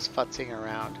and just futzing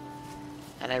around.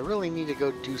 And I really need to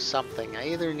go do something. I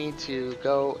either need to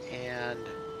go and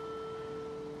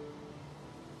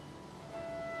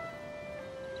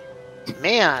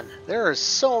man, there are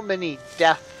so many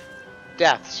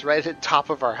deaths right at the top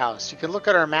of our house. You can look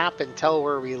at our map and tell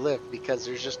where we live because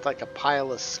there's just like a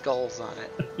pile of skulls on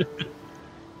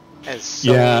it.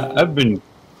 So, yeah, I've been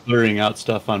clearing out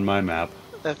stuff on my map.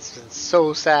 That's been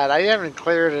so sad. I haven't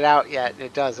cleared it out yet.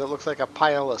 It does. It looks like a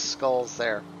pile of skulls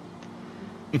there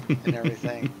and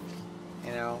everything.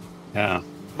 You know. Yeah.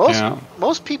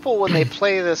 Most people when they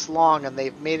play this long and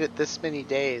they've made it this many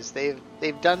days,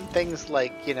 they've done things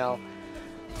like, you know,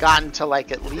 gotten to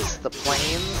like at least the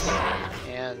plains,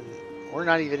 and we're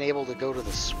not even able to go to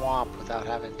the swamp without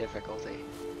having difficulty.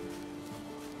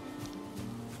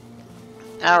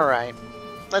 All right,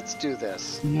 let's do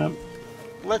this. Yep.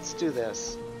 Let's do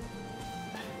this.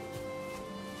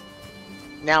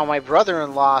 Now, my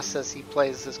brother-in-law says he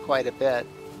plays this quite a bit,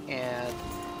 and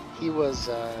he was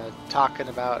talking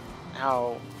about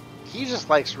how he just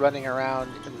likes running around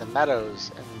in the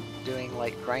meadows and doing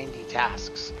like grindy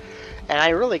tasks. And I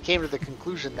really came to the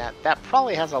conclusion that that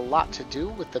probably has a lot to do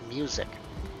with the music.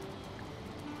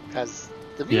 Because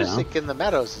the music in the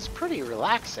meadows is pretty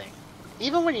relaxing.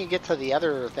 Even when you get to the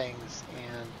other things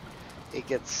and it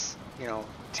gets, you know,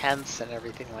 tense and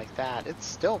everything like that, it's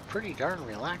still pretty darn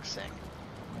relaxing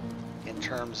in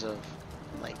terms of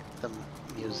like the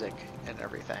music and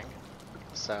everything.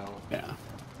 So yeah,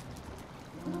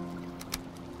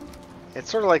 it's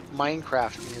sort of like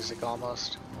Minecraft music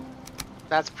almost.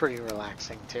 That's pretty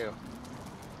relaxing too.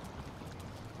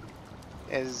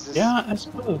 Is this I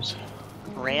suppose.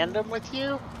 random with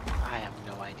you? I have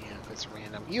no idea if it's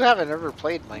random. You haven't ever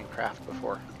played Minecraft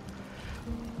before.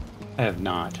 I have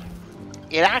not.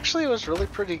 It actually was really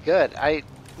pretty good. I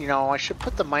should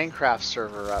put the Minecraft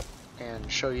server up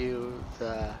and show you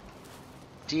the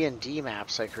D&D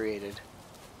maps I created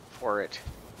for it.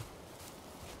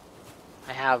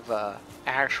 I have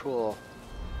actually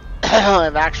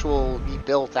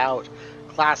built out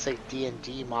classic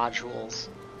D&D modules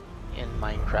in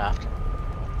Minecraft.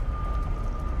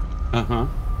 Uh-huh.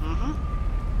 Mm-hmm.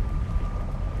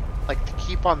 Like to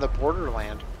keep on the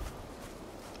borderland.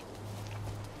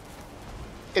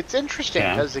 It's interesting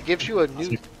because it gives you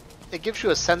it gives you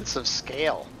a sense of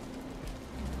scale.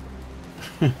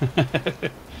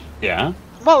 Yeah.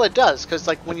 Well, it does, because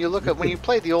like when you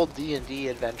play the old D&D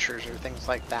adventures or things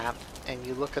like that, and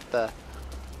you look at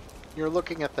you're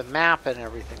looking at the map and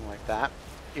everything like that,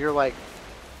 you're like,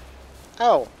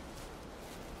 oh,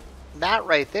 that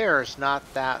right there is not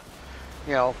that,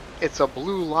 you know, it's a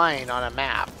blue line on a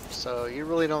map, so you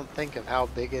really don't think of how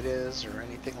big it is or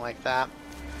anything like that.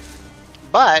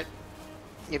 But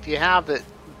if you have it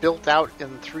built out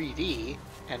in 3D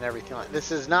and everything like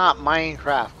this, is not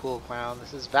Minecraft, Cool Clown.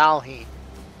 This is Valheim.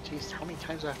 Jeez, how many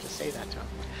times do I have to say that to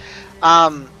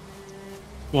him?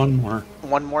 One more.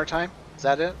 One more time? Is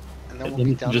that it? And then we'll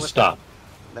be done just with stop.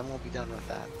 that. Then we'll be done with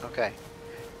that. Okay.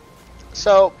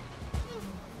 So,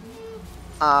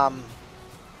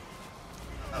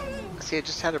 see, I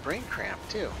just had a brain cramp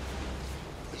too,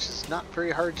 which is not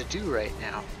very hard to do right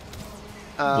now.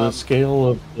 The scale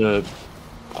of the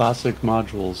classic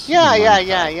modules.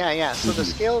 Yeah. So the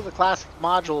scale of the classic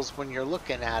modules, when you're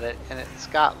looking at it, and it's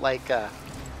got like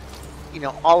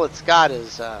all it's got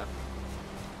is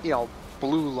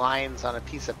blue lines on a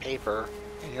piece of paper,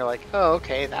 and you're like, oh,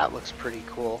 okay, that looks pretty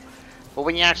cool. But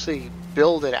when you actually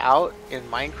build it out in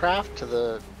Minecraft to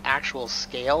the actual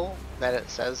scale that it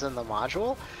says in the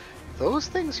module, those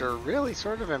things are really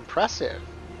sort of impressive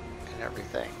and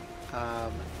everything.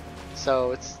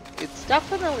 So it's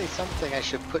definitely something I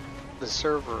should put the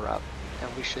server up,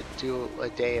 and we should do a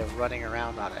day of running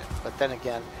around on it. But then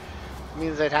again, it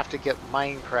means I'd have to get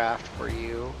Minecraft for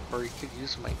you, or you could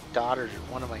use my daughter's,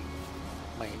 one of my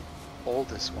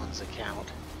oldest one's account,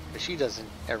 but she doesn't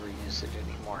ever use it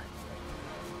anymore.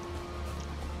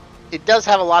 It does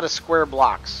have a lot of square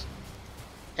blocks,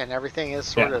 and everything is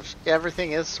sort of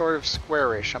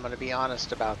squarish. I'm going to be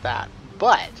honest about that.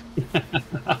 But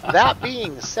that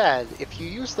being said, if you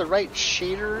use the right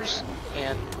shaders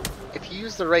and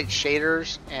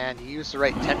you use the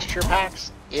right texture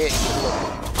packs, it can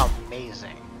look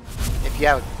amazing if you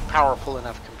have a powerful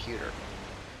enough computer.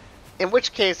 In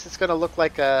which case, it's going to look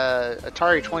like a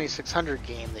Atari 2600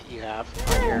 game that you have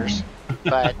on yours.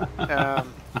 But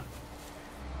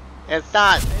it's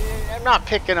not. I'm not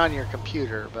picking on your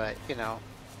computer, but you know,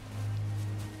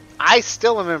 I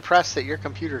still am impressed that your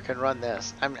computer can run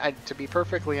this. To be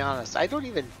perfectly honest, I don't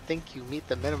even think you meet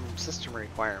the minimum system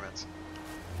requirements.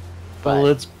 Well,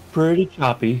 it's pretty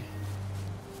choppy,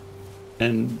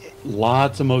 and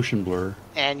lots of motion blur.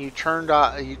 And you turned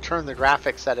the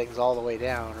graphic settings all the way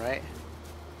down, right?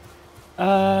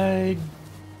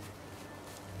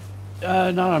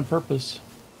 Not on purpose.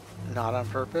 Not on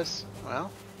purpose? Well,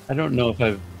 I don't know if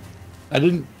I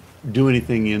didn't do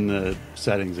anything in the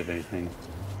settings of anything.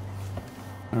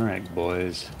 All right,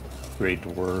 boys. Great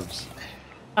dwarves.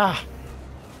 Ah.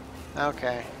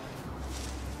 Okay.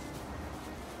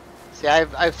 See,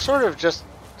 I've sort of just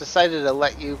decided to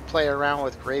let you play around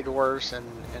with Grey Dwarves and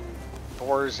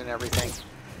boars and everything,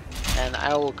 and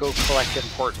I will go collect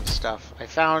important stuff. I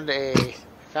found a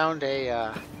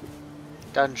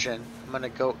dungeon. I'm gonna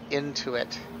go into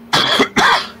it.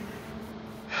 I'm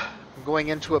going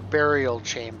into a burial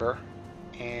chamber,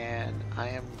 and I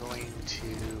am going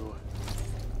to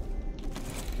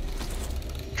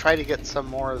try to get some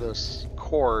more of those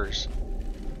cores.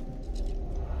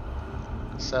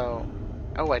 So,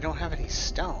 oh, I don't have any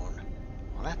stone.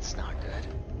 Well, that's not good.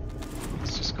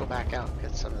 Let's just go back out and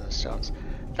get some of the stones.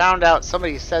 Found out,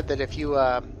 somebody said that if you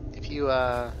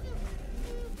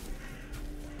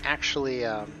actually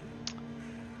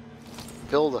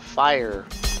build a fire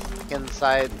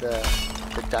inside the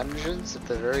dungeons at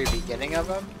the very beginning of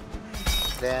them,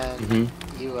 then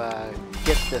you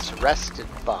get this rested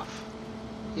buff.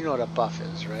 You know what a buff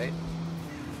is, right?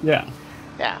 Yeah.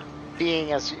 Yeah.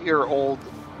 Being as you're old,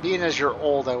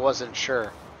 I wasn't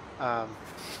sure. And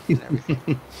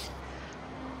everything.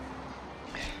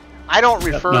 I don't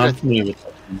refer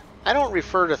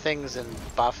to things in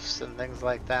buffs and things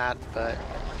like that, but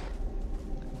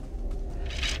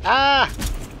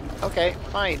okay,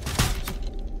 fine.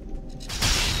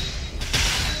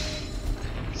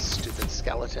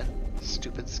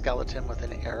 Stupid skeleton with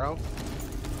an arrow.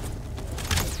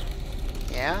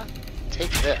 Yeah,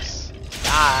 take this.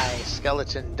 Die,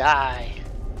 skeleton, die.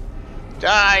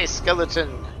 Die,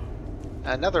 skeleton.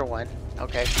 Another one.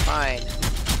 Okay, fine.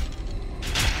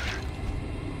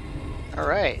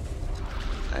 Alright.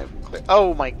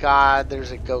 Oh my god,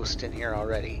 there's a ghost in here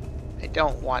already. I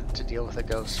don't want to deal with a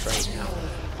ghost right now.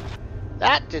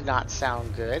 That did not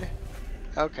sound good.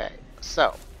 Okay,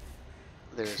 so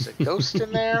there's a ghost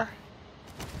in there.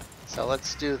 So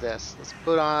let's do this. Let's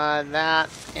put on that,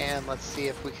 and let's see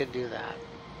if we can do that.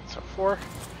 So 4.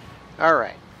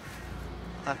 Alright.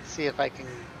 Let's see if I can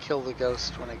kill the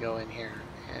ghost when I go in here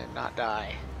and not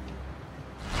die.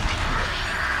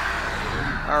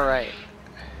 Alright.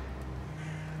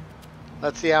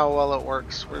 Let's see how well it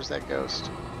works. Where's that ghost?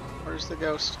 Where's the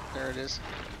ghost? There it is.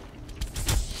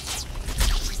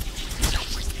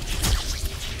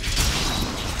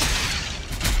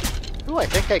 Ooh, I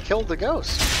think I killed the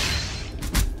ghost.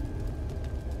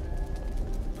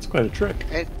 It's quite a trick.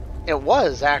 It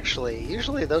was, actually.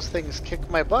 Usually those things kick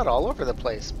my butt all over the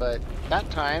place, but that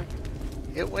time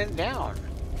it went down.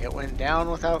 It went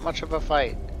down without much of a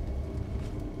fight.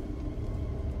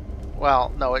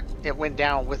 Well, no, it went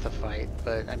down with a fight,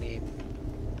 but I mean,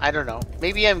 I don't know.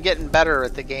 Maybe I'm getting better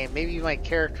at the game. Maybe my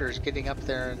character is getting up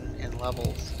there in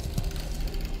levels.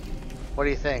 What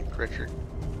do you think, Richard?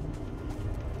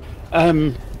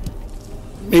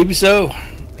 Maybe so.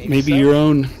 Maybe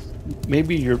so?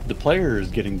 Maybe the player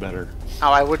is getting better.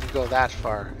 Oh, I wouldn't go that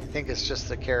far. I think it's just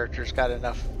the character's got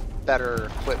enough better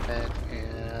equipment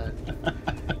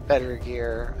and better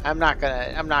gear. I'm not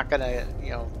gonna,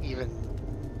 you know, even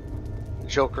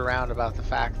joke around about the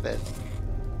fact that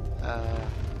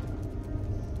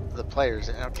the players.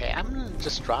 Okay, I'm gonna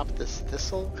just drop this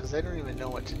thistle because I don't even know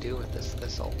what to do with this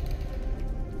thistle.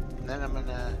 And then I'm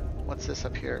gonna, what's this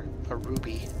up here? A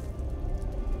ruby.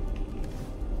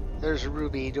 There's a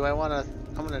ruby. Do I want to?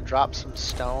 I'm gonna drop some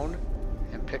stone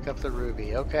and pick up the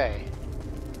ruby. Okay.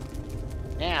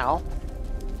 Now,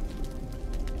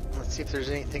 let's see if there's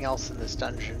anything else in this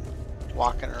dungeon.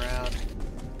 Walking around.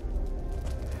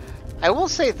 I will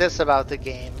say this about the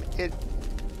game.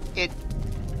 It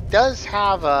does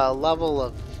have a level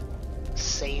of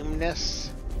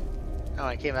sameness. Oh,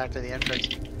 I came back to the entrance.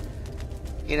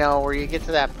 You know, where you get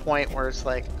to that point where it's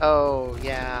like, oh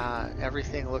yeah,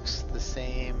 everything looks the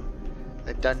same.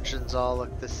 The dungeons all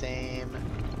look the same.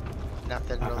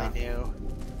 Nothing really new.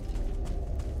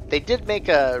 They did make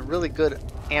a really good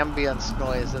ambience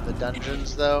noise in the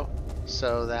dungeons though,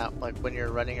 so that like when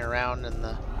you're running around in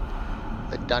the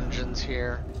the dungeons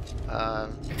here.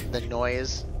 The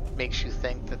noise makes you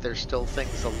think that there's still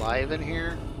things alive in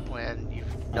here when you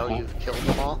know you've killed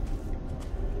them all.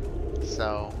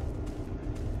 So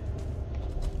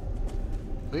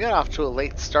we got off to a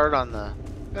late start on the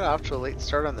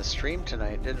stream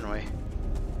tonight, didn't we?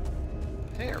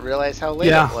 I didn't realize how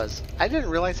late it was. I didn't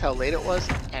realize how late it was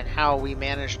and how we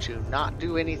managed to not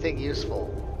do anything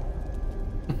useful.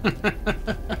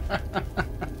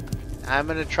 I'm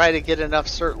gonna try to get enough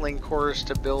Surtling cores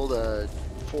to build a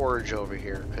forge over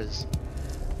here, because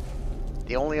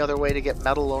the only other way to get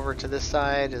metal over to this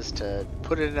side is to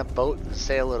put it in a boat and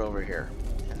sail it over here.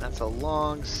 And that's a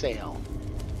long sail.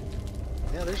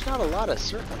 Yeah, there's not a lot of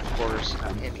Surtling cores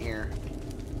in here.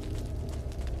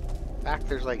 In fact,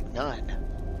 there's like none.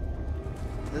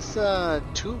 This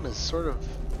tomb is sort of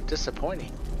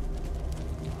disappointing.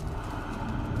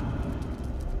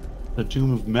 The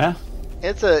Tomb of Meh?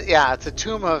 It's a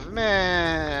tomb of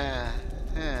meh,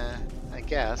 I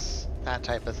guess, that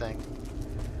type of thing.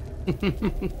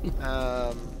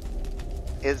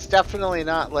 It's definitely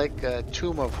not like a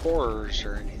Tomb of Horrors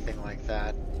or anything like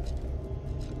that.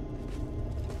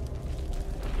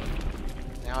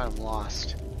 Now I'm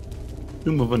lost.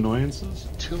 Tomb of Annoyances?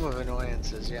 Tomb of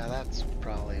Annoyances, yeah, that's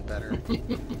probably a better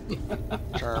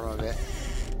term of it.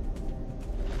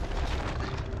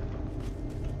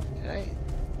 I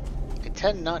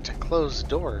tend not to close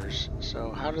doors,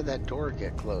 so how did that door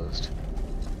get closed?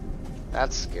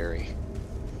 That's scary.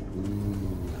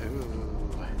 Ooh.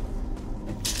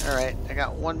 Alright, I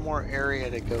got one more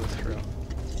area to go through.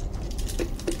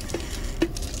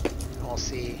 We'll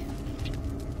see.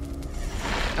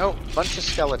 Oh, bunch of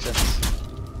skeletons.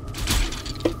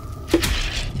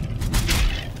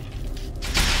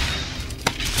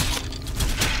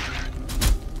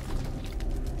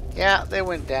 Yeah, they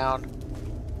went down.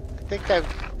 I think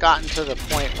I've gotten to the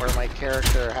point where my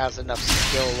character has enough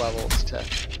skill levels to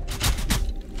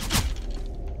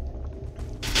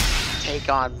take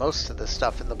on most of the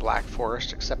stuff in the Black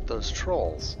Forest except those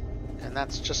trolls. And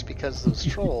that's just because those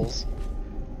trolls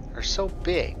are so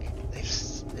big.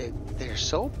 They're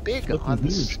so big on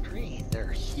the screen.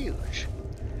 They're huge.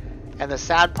 And the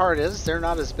sad part is they're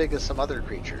not as big as some other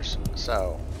creatures.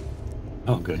 So.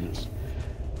 Oh goodness.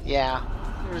 Yeah.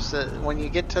 There's when you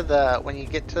get to the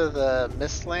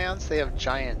Mistlands, they have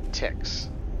giant ticks.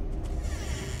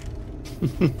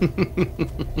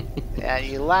 Yeah,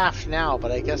 you laugh now,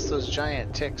 but I guess those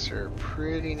giant ticks are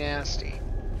pretty nasty.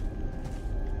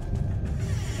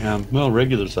 Yeah, well,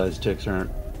 regular sized ticks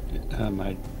aren't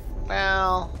my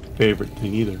favorite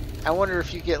thing either. I wonder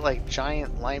if you get like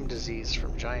giant Lyme disease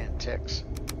from giant ticks.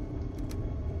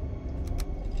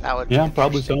 That would be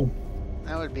probably so.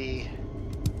 That would be.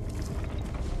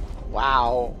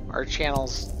 Wow, our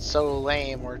channel's so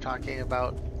lame. We're talking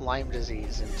about Lyme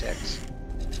disease and ticks.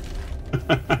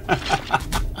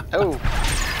 Oh,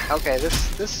 okay.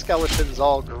 This skeleton's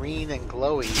all green and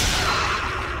glowy.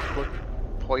 Look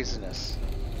poisonous.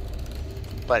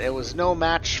 But it was no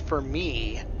match for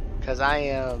me, because I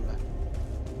am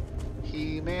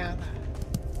He-Man.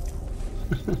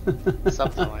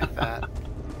 Something like that.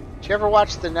 Did you ever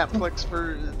watch the new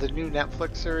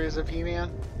Netflix series of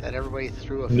He-Man that everybody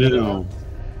threw a fit at?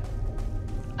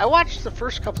 I watched the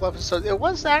first couple episodes. It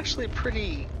was actually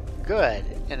pretty good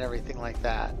and everything like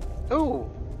that. Ooh,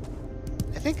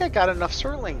 I think I got enough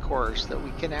Surtling cores that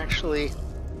we can actually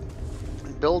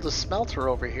build a smelter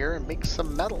over here and make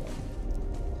some metal.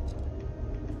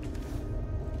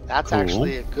 That's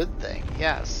actually a good thing.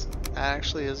 Yes, that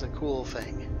actually is a cool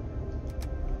thing.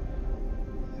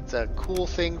 It's a cool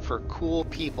thing for cool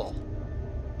people.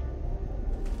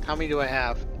 How many do I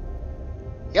have?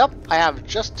 Yep, I have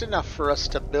just enough for us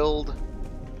to build.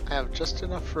 I have just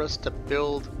enough for us to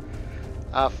build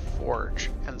a forge.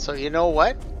 And so you know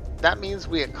what? That means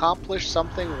we accomplished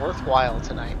something worthwhile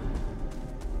tonight.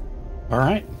 All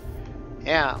right.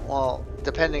 Yeah, well,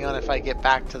 depending on if I get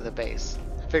back to the base.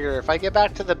 I figure if I get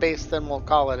back to the base, then we'll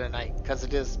call it a night. Because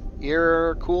it is,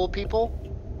 you're cool people.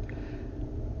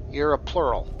 You're a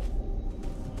plural.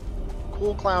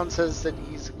 Cool Clown says that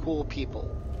he's a cool people.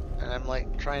 And I'm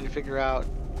like trying to figure out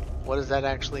what does that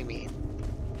actually mean?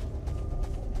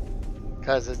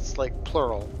 Because it's like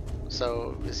plural.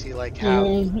 So is he like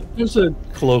how? There's a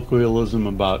colloquialism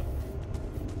about,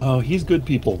 oh, he's good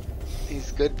people.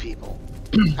 He's good people.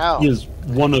 How? He is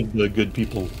one of the good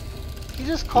people. He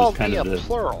just called me a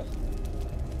plural.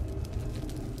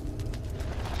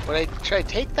 Should I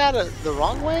take that the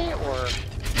wrong way or?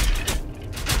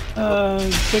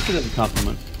 Take it as a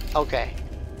compliment. Okay.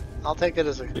 I'll take it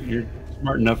as a... You're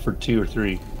smart enough for 2 or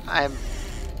 3.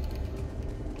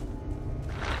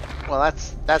 Well,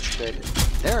 that's good.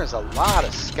 There is a lot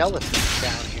of skeletons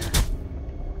down here.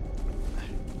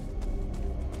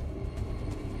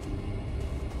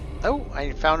 Oh,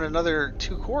 I found another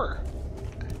 2 core.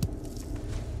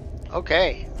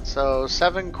 Okay, so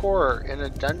 7 core in a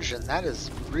dungeon. That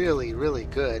is really, really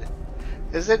good.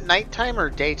 Is it nighttime or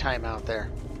daytime out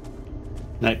there?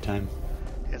 Nighttime.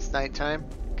 It's nighttime?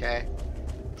 Okay.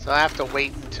 So I have to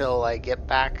wait until I get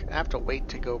back. I have to wait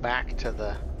to go back to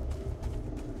the...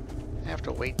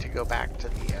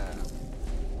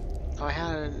 Oh, I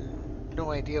had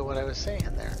no idea what I was saying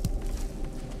there.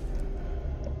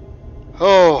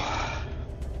 Oh...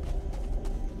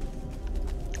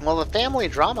 Well, the family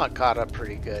drama caught up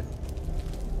pretty good,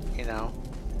 you know.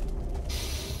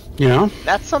 Yeah.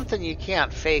 That's something you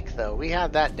can't fake, though. We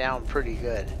had that down pretty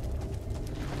good.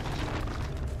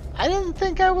 I didn't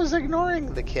think I was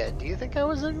ignoring the kid. Do you think I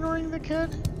was ignoring the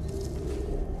kid?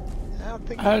 I don't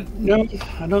think... No,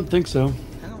 I don't think so.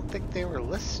 I don't think they were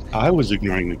listening. I was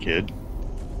ignoring the kid.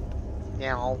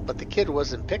 Yeah, well, but the kid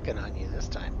wasn't picking on you this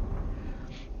time.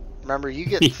 Remember, you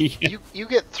get Yeah. you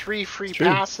get 3 free True.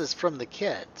 passes from the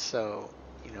kid, so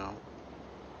you know.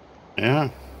 Yeah.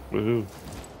 Woohoo.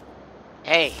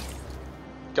 Hey,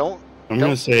 don't. I'm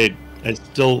gonna say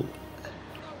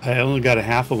I only got a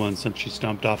half of one since she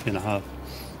stomped off in a huff.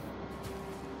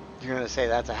 You're gonna say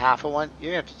that's a half of one.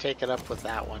 You're gonna have to take it up with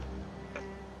that one.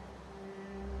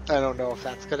 I don't know if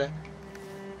that's gonna.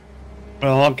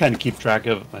 Well, I'll kind of keep track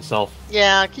of it myself.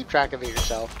 Yeah, keep track of it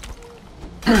yourself.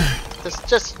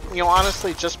 just you know,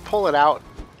 honestly, just pull it out.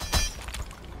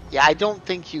 Yeah, I don't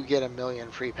think you get 1,000,000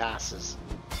 free passes.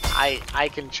 I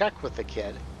can check with the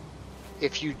kid.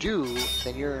 If you do,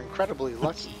 then you're incredibly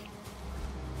lucky.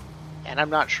 And I'm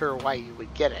not sure why you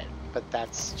would get it, but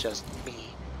that's just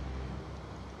me.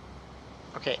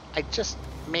 Okay, I just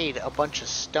made a bunch of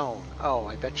stone. Oh,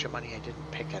 I bet you money I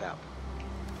didn't pick it up.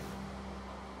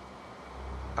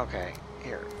 Okay,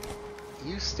 here.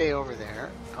 You stay over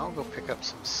there. I'll go pick up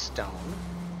some stone.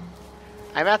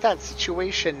 I'm at that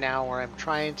situation now where I'm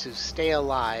trying to stay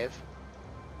alive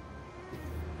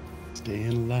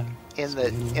Staying alive.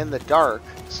 in the dark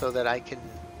so that I can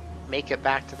make it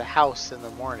back to the house in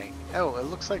the morning. Oh, it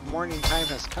looks like morning time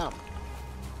has come.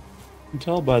 You can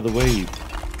tell by the way you...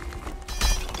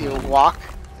 You walk?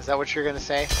 Is that what you're gonna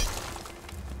say?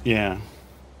 Yeah.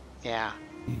 Yeah.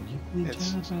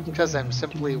 It's because I'm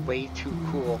simply way too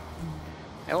cool.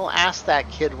 I will ask that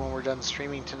kid when we're done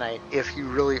streaming tonight if you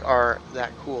really are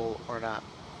that cool or not.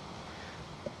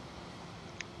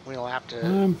 We'll have to...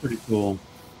 I'm pretty cool.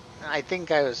 I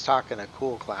think I was talking to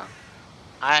Cool Clown.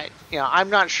 I'm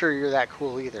not sure you're that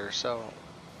cool either, so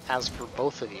as for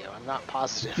both of you, I'm not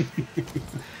positive.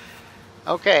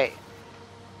 Okay.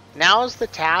 Now is the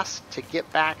task to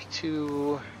get back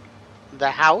to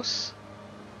the house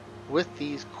with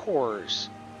these cores.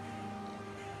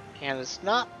 And it's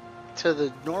not to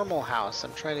the normal house.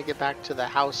 I'm trying to get back to the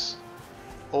house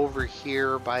over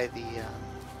here by the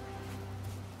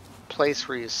place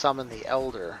where you summon the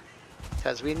elder.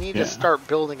 Because we need to start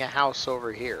building a house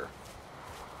over here.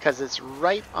 Because it's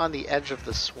right on the edge of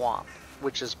the swamp,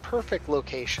 which is perfect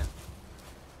location.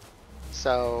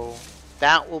 So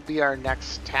that will be our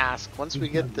next task. Once we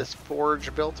get this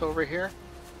forge built over here,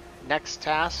 next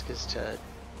task is to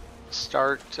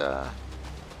start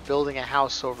building a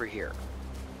house over here.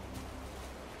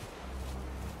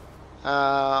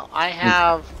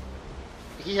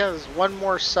 He has 1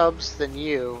 more subs than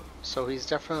you, so he's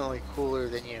definitely cooler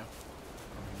than you.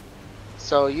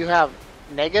 So you have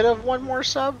 -1 more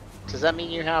sub? Does that mean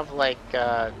you have like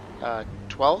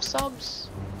 12 subs?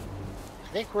 I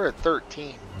think we're at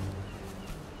 13.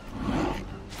 I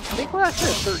think we're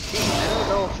actually at 13. I don't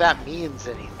know if that means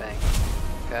anything,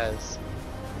 because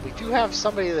we do have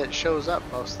somebody that shows up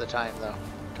most of the time though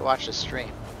to watch the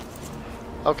stream.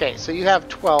 Okay, so you have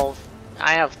 12.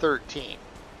 I have 13.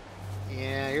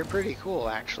 Yeah, you're pretty cool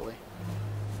actually.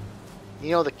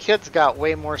 You know, the kid's got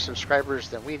way more subscribers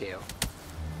than we do.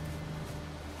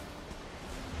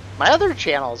 My other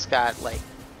channel's got like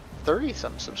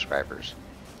 30-some subscribers.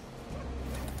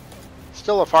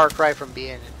 Still a far cry from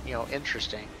being, you know,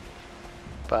 interesting.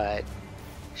 But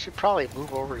we should probably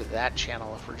move over to that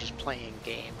channel if we're just playing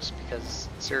games, because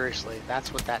seriously,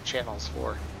 that's what that channel's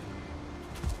for.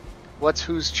 What's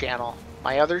whose channel?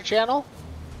 My other channel?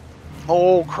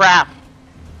 Oh crap!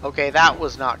 Okay, that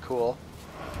was not cool.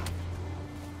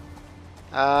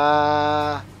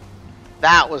 That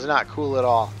was not cool at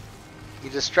all. You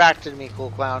distracted me,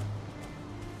 Cool Clown.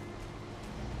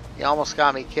 You almost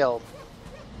got me killed.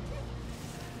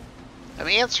 I'm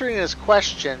answering his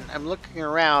question, I'm looking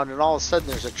around, and all of a sudden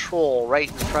there's a troll right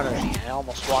in front of me. I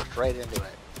almost walked right into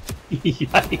it.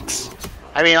 Yikes.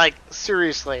 I mean, like,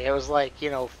 seriously, it was like,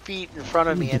 feet in front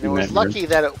of me, and it was lucky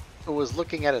that it was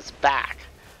looking at its back.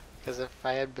 Because if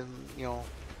I had been,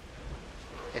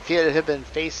 if it had been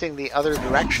facing the other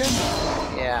direction,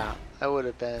 yeah, that would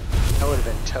have been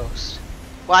toast.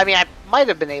 Well, I mean, I might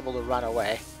have been able to run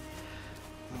away.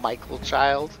 Michael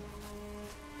Child.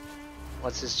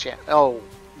 What's his channel? Oh,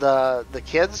 the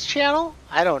kids channel?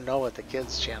 I don't know what the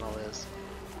kids channel is.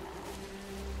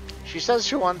 She says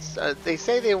she wants, they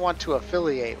say they want to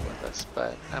affiliate with us,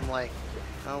 but I'm like,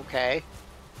 okay.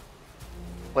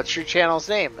 What's your channel's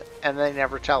name? And they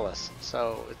never tell us,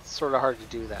 so it's sort of hard to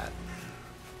do that.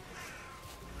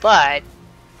 But,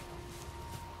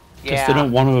 yeah. Guess they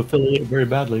don't want to affiliate very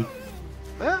badly.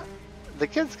 Well, the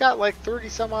kid's got like 30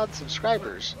 some odd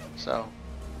subscribers, so.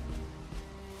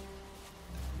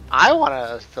 I want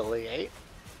to affiliate.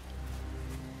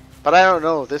 But I don't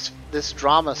know, this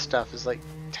drama stuff is like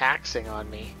taxing on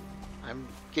me. I'm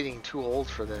getting too old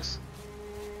for this.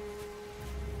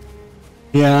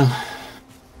 Yeah.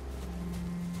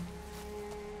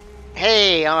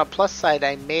 Hey, on a plus side,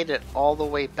 I made it all the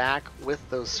way back with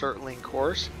those Certling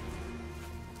cores.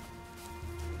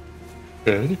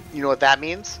 Good. You know what that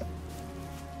means?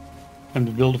 Time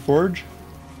to build a forge?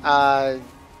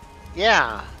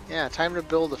 Yeah, time to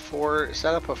build a forge,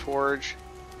 set up a forge,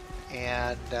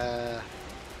 and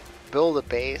build a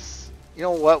base. You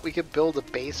know what? We could build a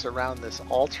base around this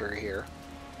altar here.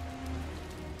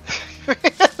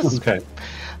 Okay.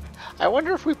 I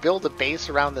wonder if we build a base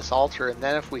around this altar, and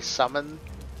then if we summon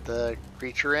the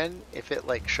creature in, if it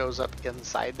like shows up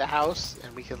inside the house,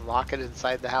 and we can lock it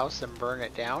inside the house and burn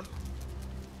it down.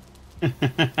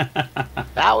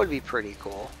 That would be pretty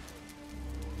cool.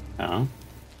 Oh.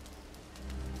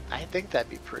 I think that'd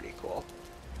be pretty cool.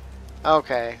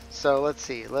 Okay, so let's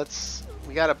see.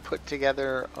 We gotta put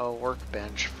together a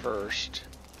workbench first.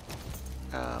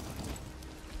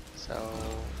 So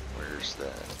where's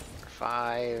the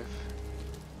 5?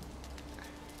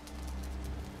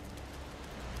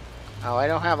 Oh, I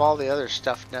don't have all the other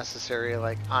stuff necessary,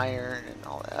 like iron and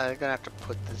all that. I'm gonna have to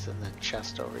put this in the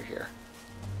chest over here.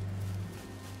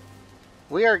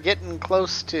 We are getting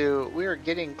close to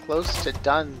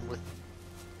done with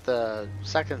the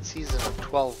second season of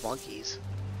 12 Monkeys.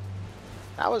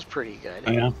 That was pretty good.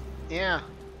 Oh, yeah? Yeah.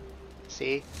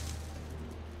 See?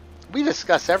 We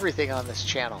discuss everything on this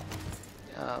channel,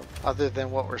 other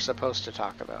than what we're supposed to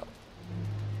talk about.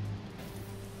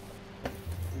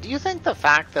 Do you think the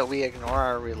fact that we ignore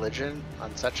our religion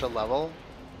on such a level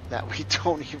that we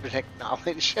don't even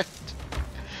acknowledge it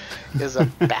is a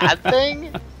bad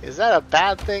thing? Is that a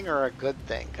bad thing or a good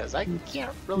thing? Because I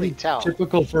can't really tell.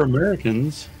 Typical for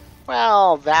Americans.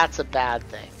 Well, that's a bad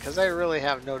thing, because I really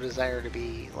have no desire to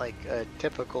be like a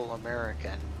typical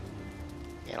American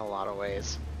in a lot of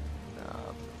ways.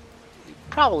 You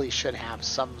probably should have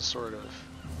some sort of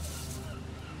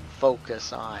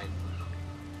focus on.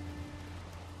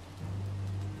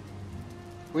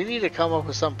 We need to come up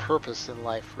with some purpose in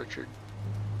life, Richard.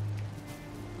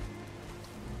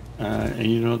 And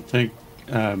you don't think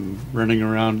running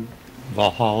around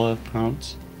Valhalla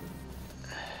counts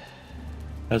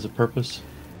as a purpose?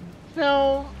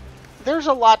 No, there's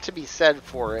a lot to be said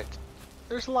for it.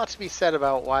 There's a lot to be said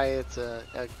about why it's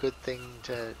a good thing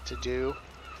to do.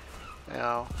 You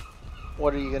know,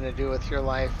 what are you going to do with your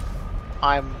life?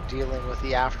 I'm dealing with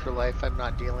the afterlife. I'm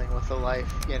not dealing with the life,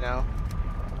 you know?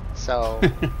 So,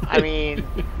 I mean,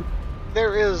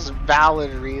 there is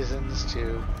valid reasons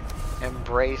to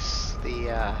embrace the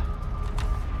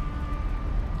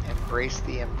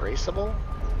embraceable.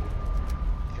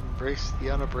 Embrace the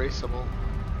unabraceable.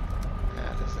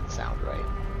 That doesn't sound right.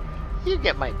 You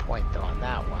get my point though on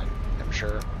that one, I'm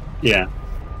sure. Yeah.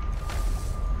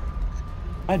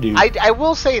 I do. I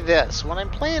will say this, when I'm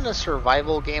playing a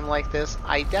survival game like this,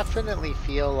 I definitely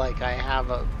feel like I have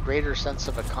a greater sense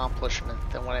of accomplishment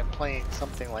than when I'm playing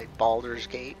something like Baldur's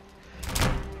Gate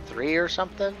 3 or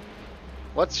something.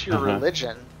 What's your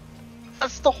religion?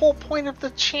 That's the whole point of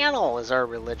the channel, is our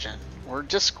religion. We're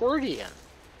Discordian.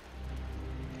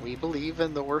 We believe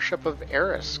in the worship of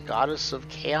Eris, goddess of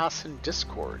chaos and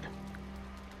discord.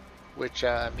 Which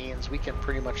means we can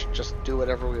pretty much just do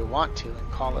whatever we want to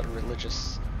and call it a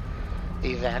religious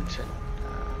event and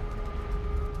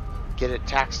get it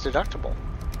tax deductible.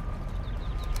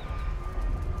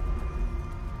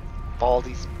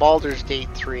 Baldur's Gate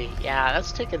 3. Yeah,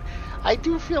 that's taken... I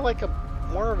do feel like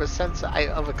more of a sense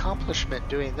of accomplishment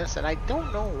doing this, and I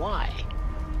don't know why.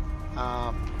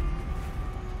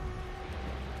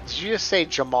 Did you just say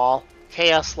Jamal?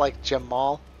 Chaos like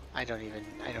Jamal? I don't even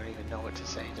know what to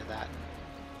say to that.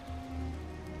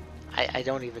 I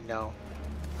don't even know.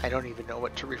 I don't even know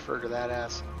what to refer to that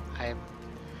as. I'm...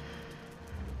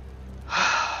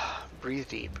 Breathe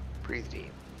deep. Breathe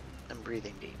deep. I'm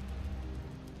breathing deep.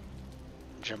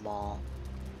 Jamal.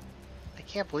 I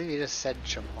can't believe you just said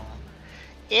Jamal.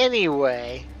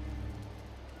 Anyway.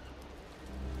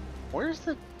 Where's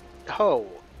the hoe?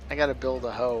 I gotta build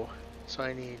a hoe. So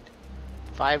I need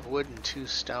 5 wood and 2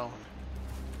 stone.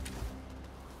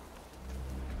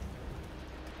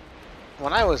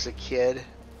 When I was a kid,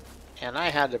 and I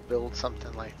had to build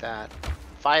something like that,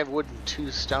 5 wood and 2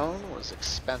 stone was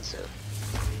expensive.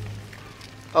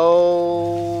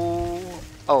 Oh,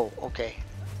 okay.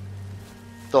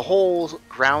 The whole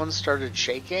ground started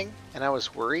shaking, and I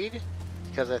was worried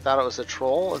because I thought it was a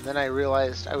troll, and then I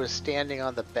realized I was standing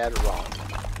on the bed wrong.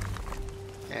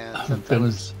 And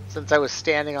since I was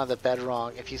standing on the bed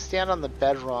wrong, if you stand on the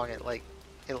bed wrong, it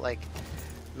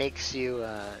makes you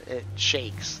it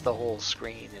shakes the whole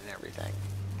screen and everything.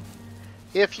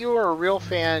 If you were a real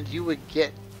fan, you would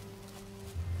get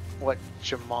what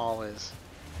Jamal is.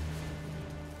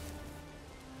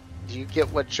 Do you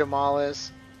get what Jamal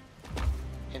is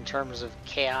in terms of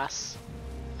chaos?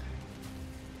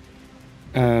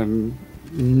 No.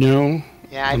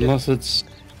 Yeah, unless it's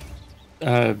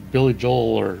Billy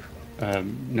Joel or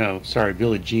no, sorry,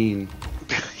 Billie Jean.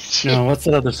 No, what's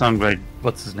that other song by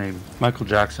what's his name? Michael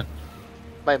Jackson.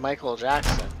 By Michael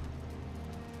Jackson.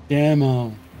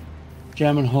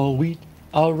 Jammin' whole wheat.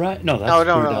 All right. No, that's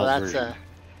no, that's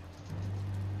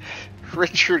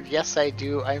Richard. Yes, I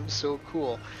do. I'm so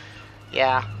cool.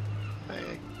 Yeah,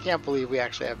 I can't believe we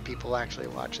actually have people actually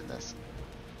watching this.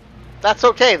 That's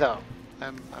okay though.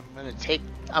 I'm gonna take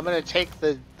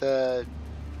the.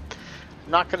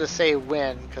 I'm not gonna say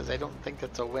win because I don't think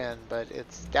it's a win, but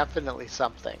it's definitely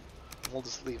something. We'll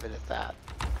just leave it at that.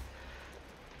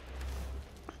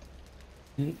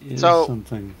 It is so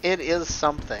something. It is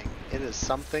something. It is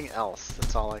something else.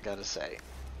 That's all I gotta say.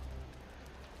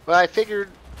 Well, I figured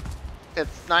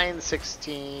it's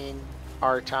 9:16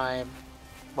 our time.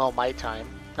 Well, my time,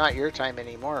 not your time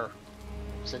anymore,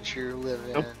 since you live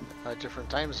in a different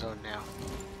time zone now.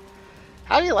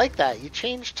 How do you like that? You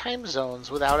change time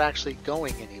zones without actually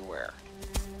going anywhere.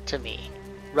 To me,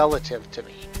 relative to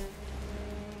me.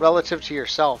 Relative to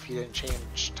yourself, you didn't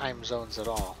change time zones at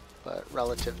all, but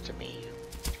relative to me, you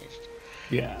changed.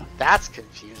 Yeah. That's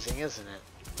confusing, isn't it?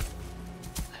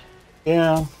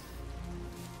 Yeah.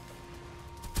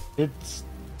 It's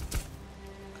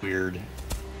weird.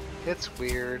 It's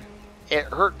weird. It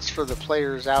hurts for the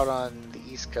players out on the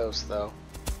East Coast, though.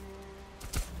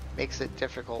 Makes it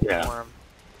difficult for them.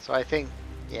 So I think,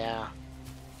 yeah.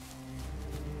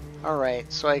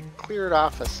 Alright, so I cleared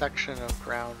off a section of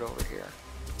ground over here.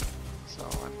 So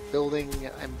I'm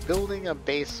building a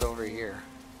base over here.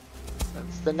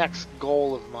 That's the next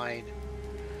goal of mine.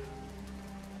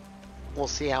 We'll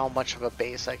see how much of a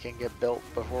base I can get built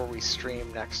before we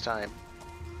stream next time.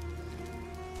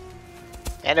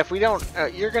 And if we don't,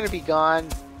 you're going to be gone.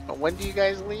 When do you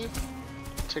guys leave?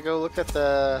 To go look at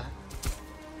the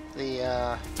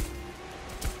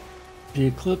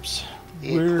eclipse?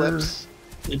 The eclipse?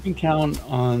 You can count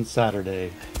on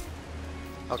Saturday.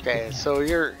 Okay, so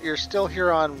you're still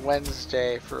here on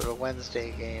Wednesday for the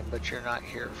Wednesday game, but you're not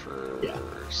here for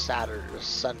Saturday or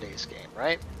Sunday's game,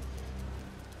 right?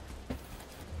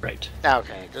 Right.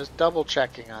 Okay, just double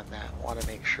checking on that. Want to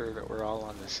make sure that we're all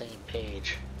on the same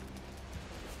page.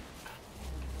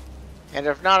 And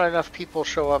if not enough people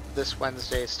show up this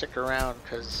Wednesday, stick around,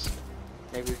 because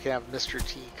maybe we can have Mr.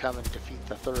 T come and defeat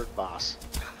the third boss.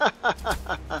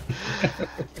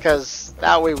 Because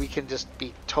that way we can just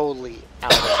be totally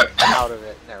out of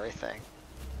it and everything.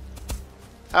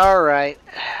 Alright,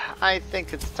 I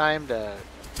think it's time to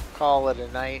call it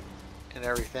a night and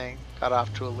everything. Got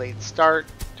off to a late start,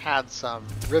 had some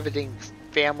riveting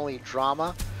family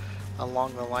drama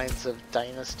along the lines of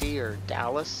Dynasty or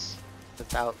Dallas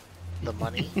without the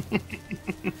money.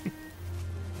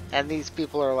 And these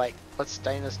people are like, what's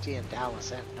Dynasty and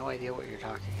Dallas? I have no idea what you're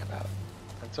talking about.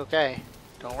 That's okay.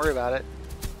 Don't worry about it.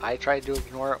 I tried to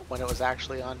ignore it when it was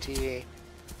actually on TV.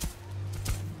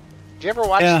 Did you ever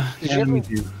watch?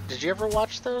 Did you ever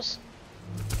watch those?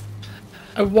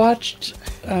 I watched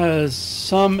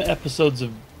some episodes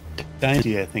of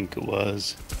Dynasty, I think it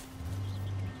was.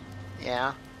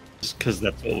 Yeah. Just because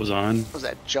that's what was on. Was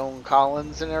that Joan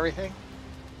Collins and everything?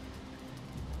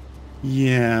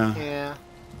 Yeah. Yeah.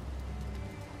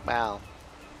 Wow.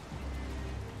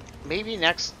 Maybe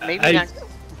next. I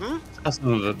saw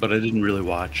some of it, but I didn't really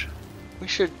watch. We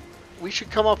should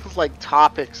come up with like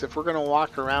topics if we're gonna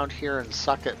walk around here and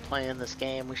suck at playing this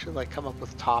game. We should like come up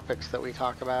with topics that we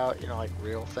talk about. You know, like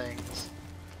real things.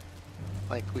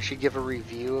 Like, we should give a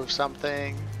review of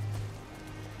something.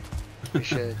 We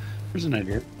should. There's an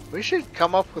idea. We should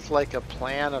come up with like a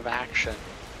plan of action.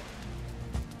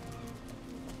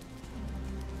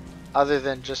 Other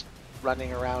than just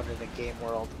running around in a game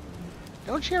world.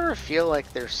 Don't you ever feel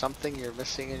like there's something you're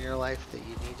missing in your life that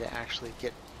you need to actually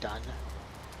get done?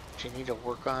 That you need to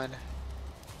work on?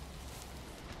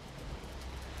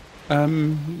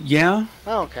 Yeah.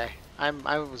 Oh, okay. I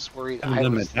was worried. I haven't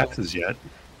done my taxes yet.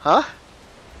 Huh?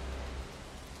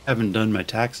 Haven't done my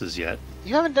taxes yet.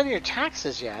 You haven't done your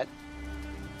taxes yet?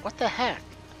 What the heck?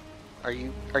 Are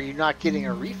you not getting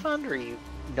a refund, or you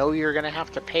know you're gonna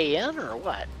have to pay in, or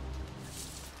what?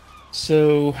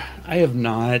 So I have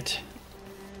not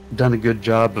done a good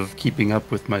job of keeping up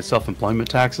with my self-employment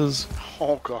taxes.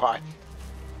 Oh God.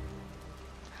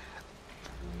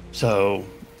 So,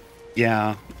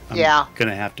 yeah, I'm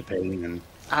gonna have to pay. And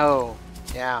Oh,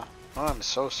 yeah. Oh, I'm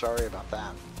so sorry about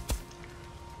that.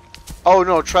 Oh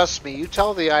no, trust me. You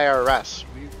tell the IRS.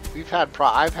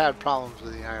 I've had problems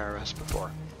with the IRS before.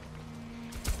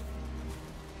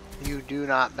 You do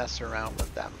not mess around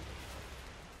with them.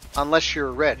 Unless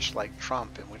you're rich, like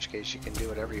Trump, in which case you can do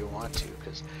whatever you want to,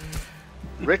 because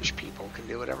rich people can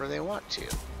do whatever they want to.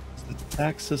 the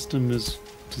tax system is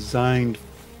designed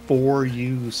for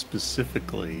you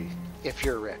specifically. If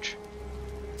you're rich.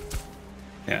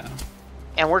 Yeah.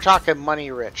 And we're talking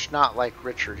money rich, not like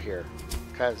Richard here.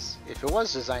 Because if it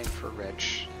was designed for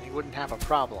rich, he wouldn't have a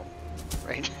problem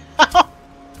right now.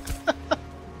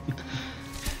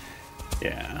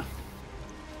 Yeah.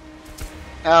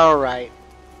 Alright.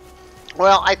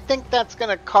 Well, I think that's going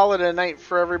to call it a night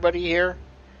for everybody here.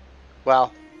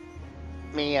 Well,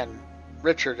 me and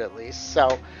Richard at least.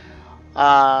 So,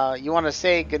 you want to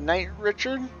say goodnight,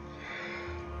 Richard?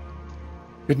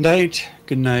 Good night.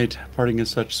 Good night. Parting in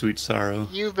such sweet sorrow.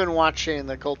 You've been watching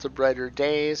the Cult of Brighter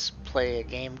Days play a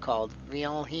game called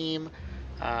Valheim.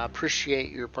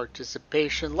 Appreciate your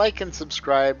participation. Like and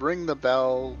subscribe. Ring the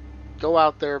bell. Go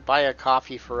out there, buy a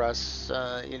coffee for us.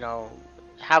 You know,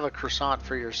 have a croissant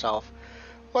for yourself.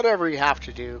 Whatever you have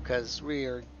to do, because we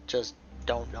are just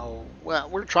don't know. Well,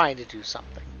 we're trying to do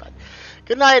something. But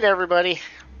good night, everybody.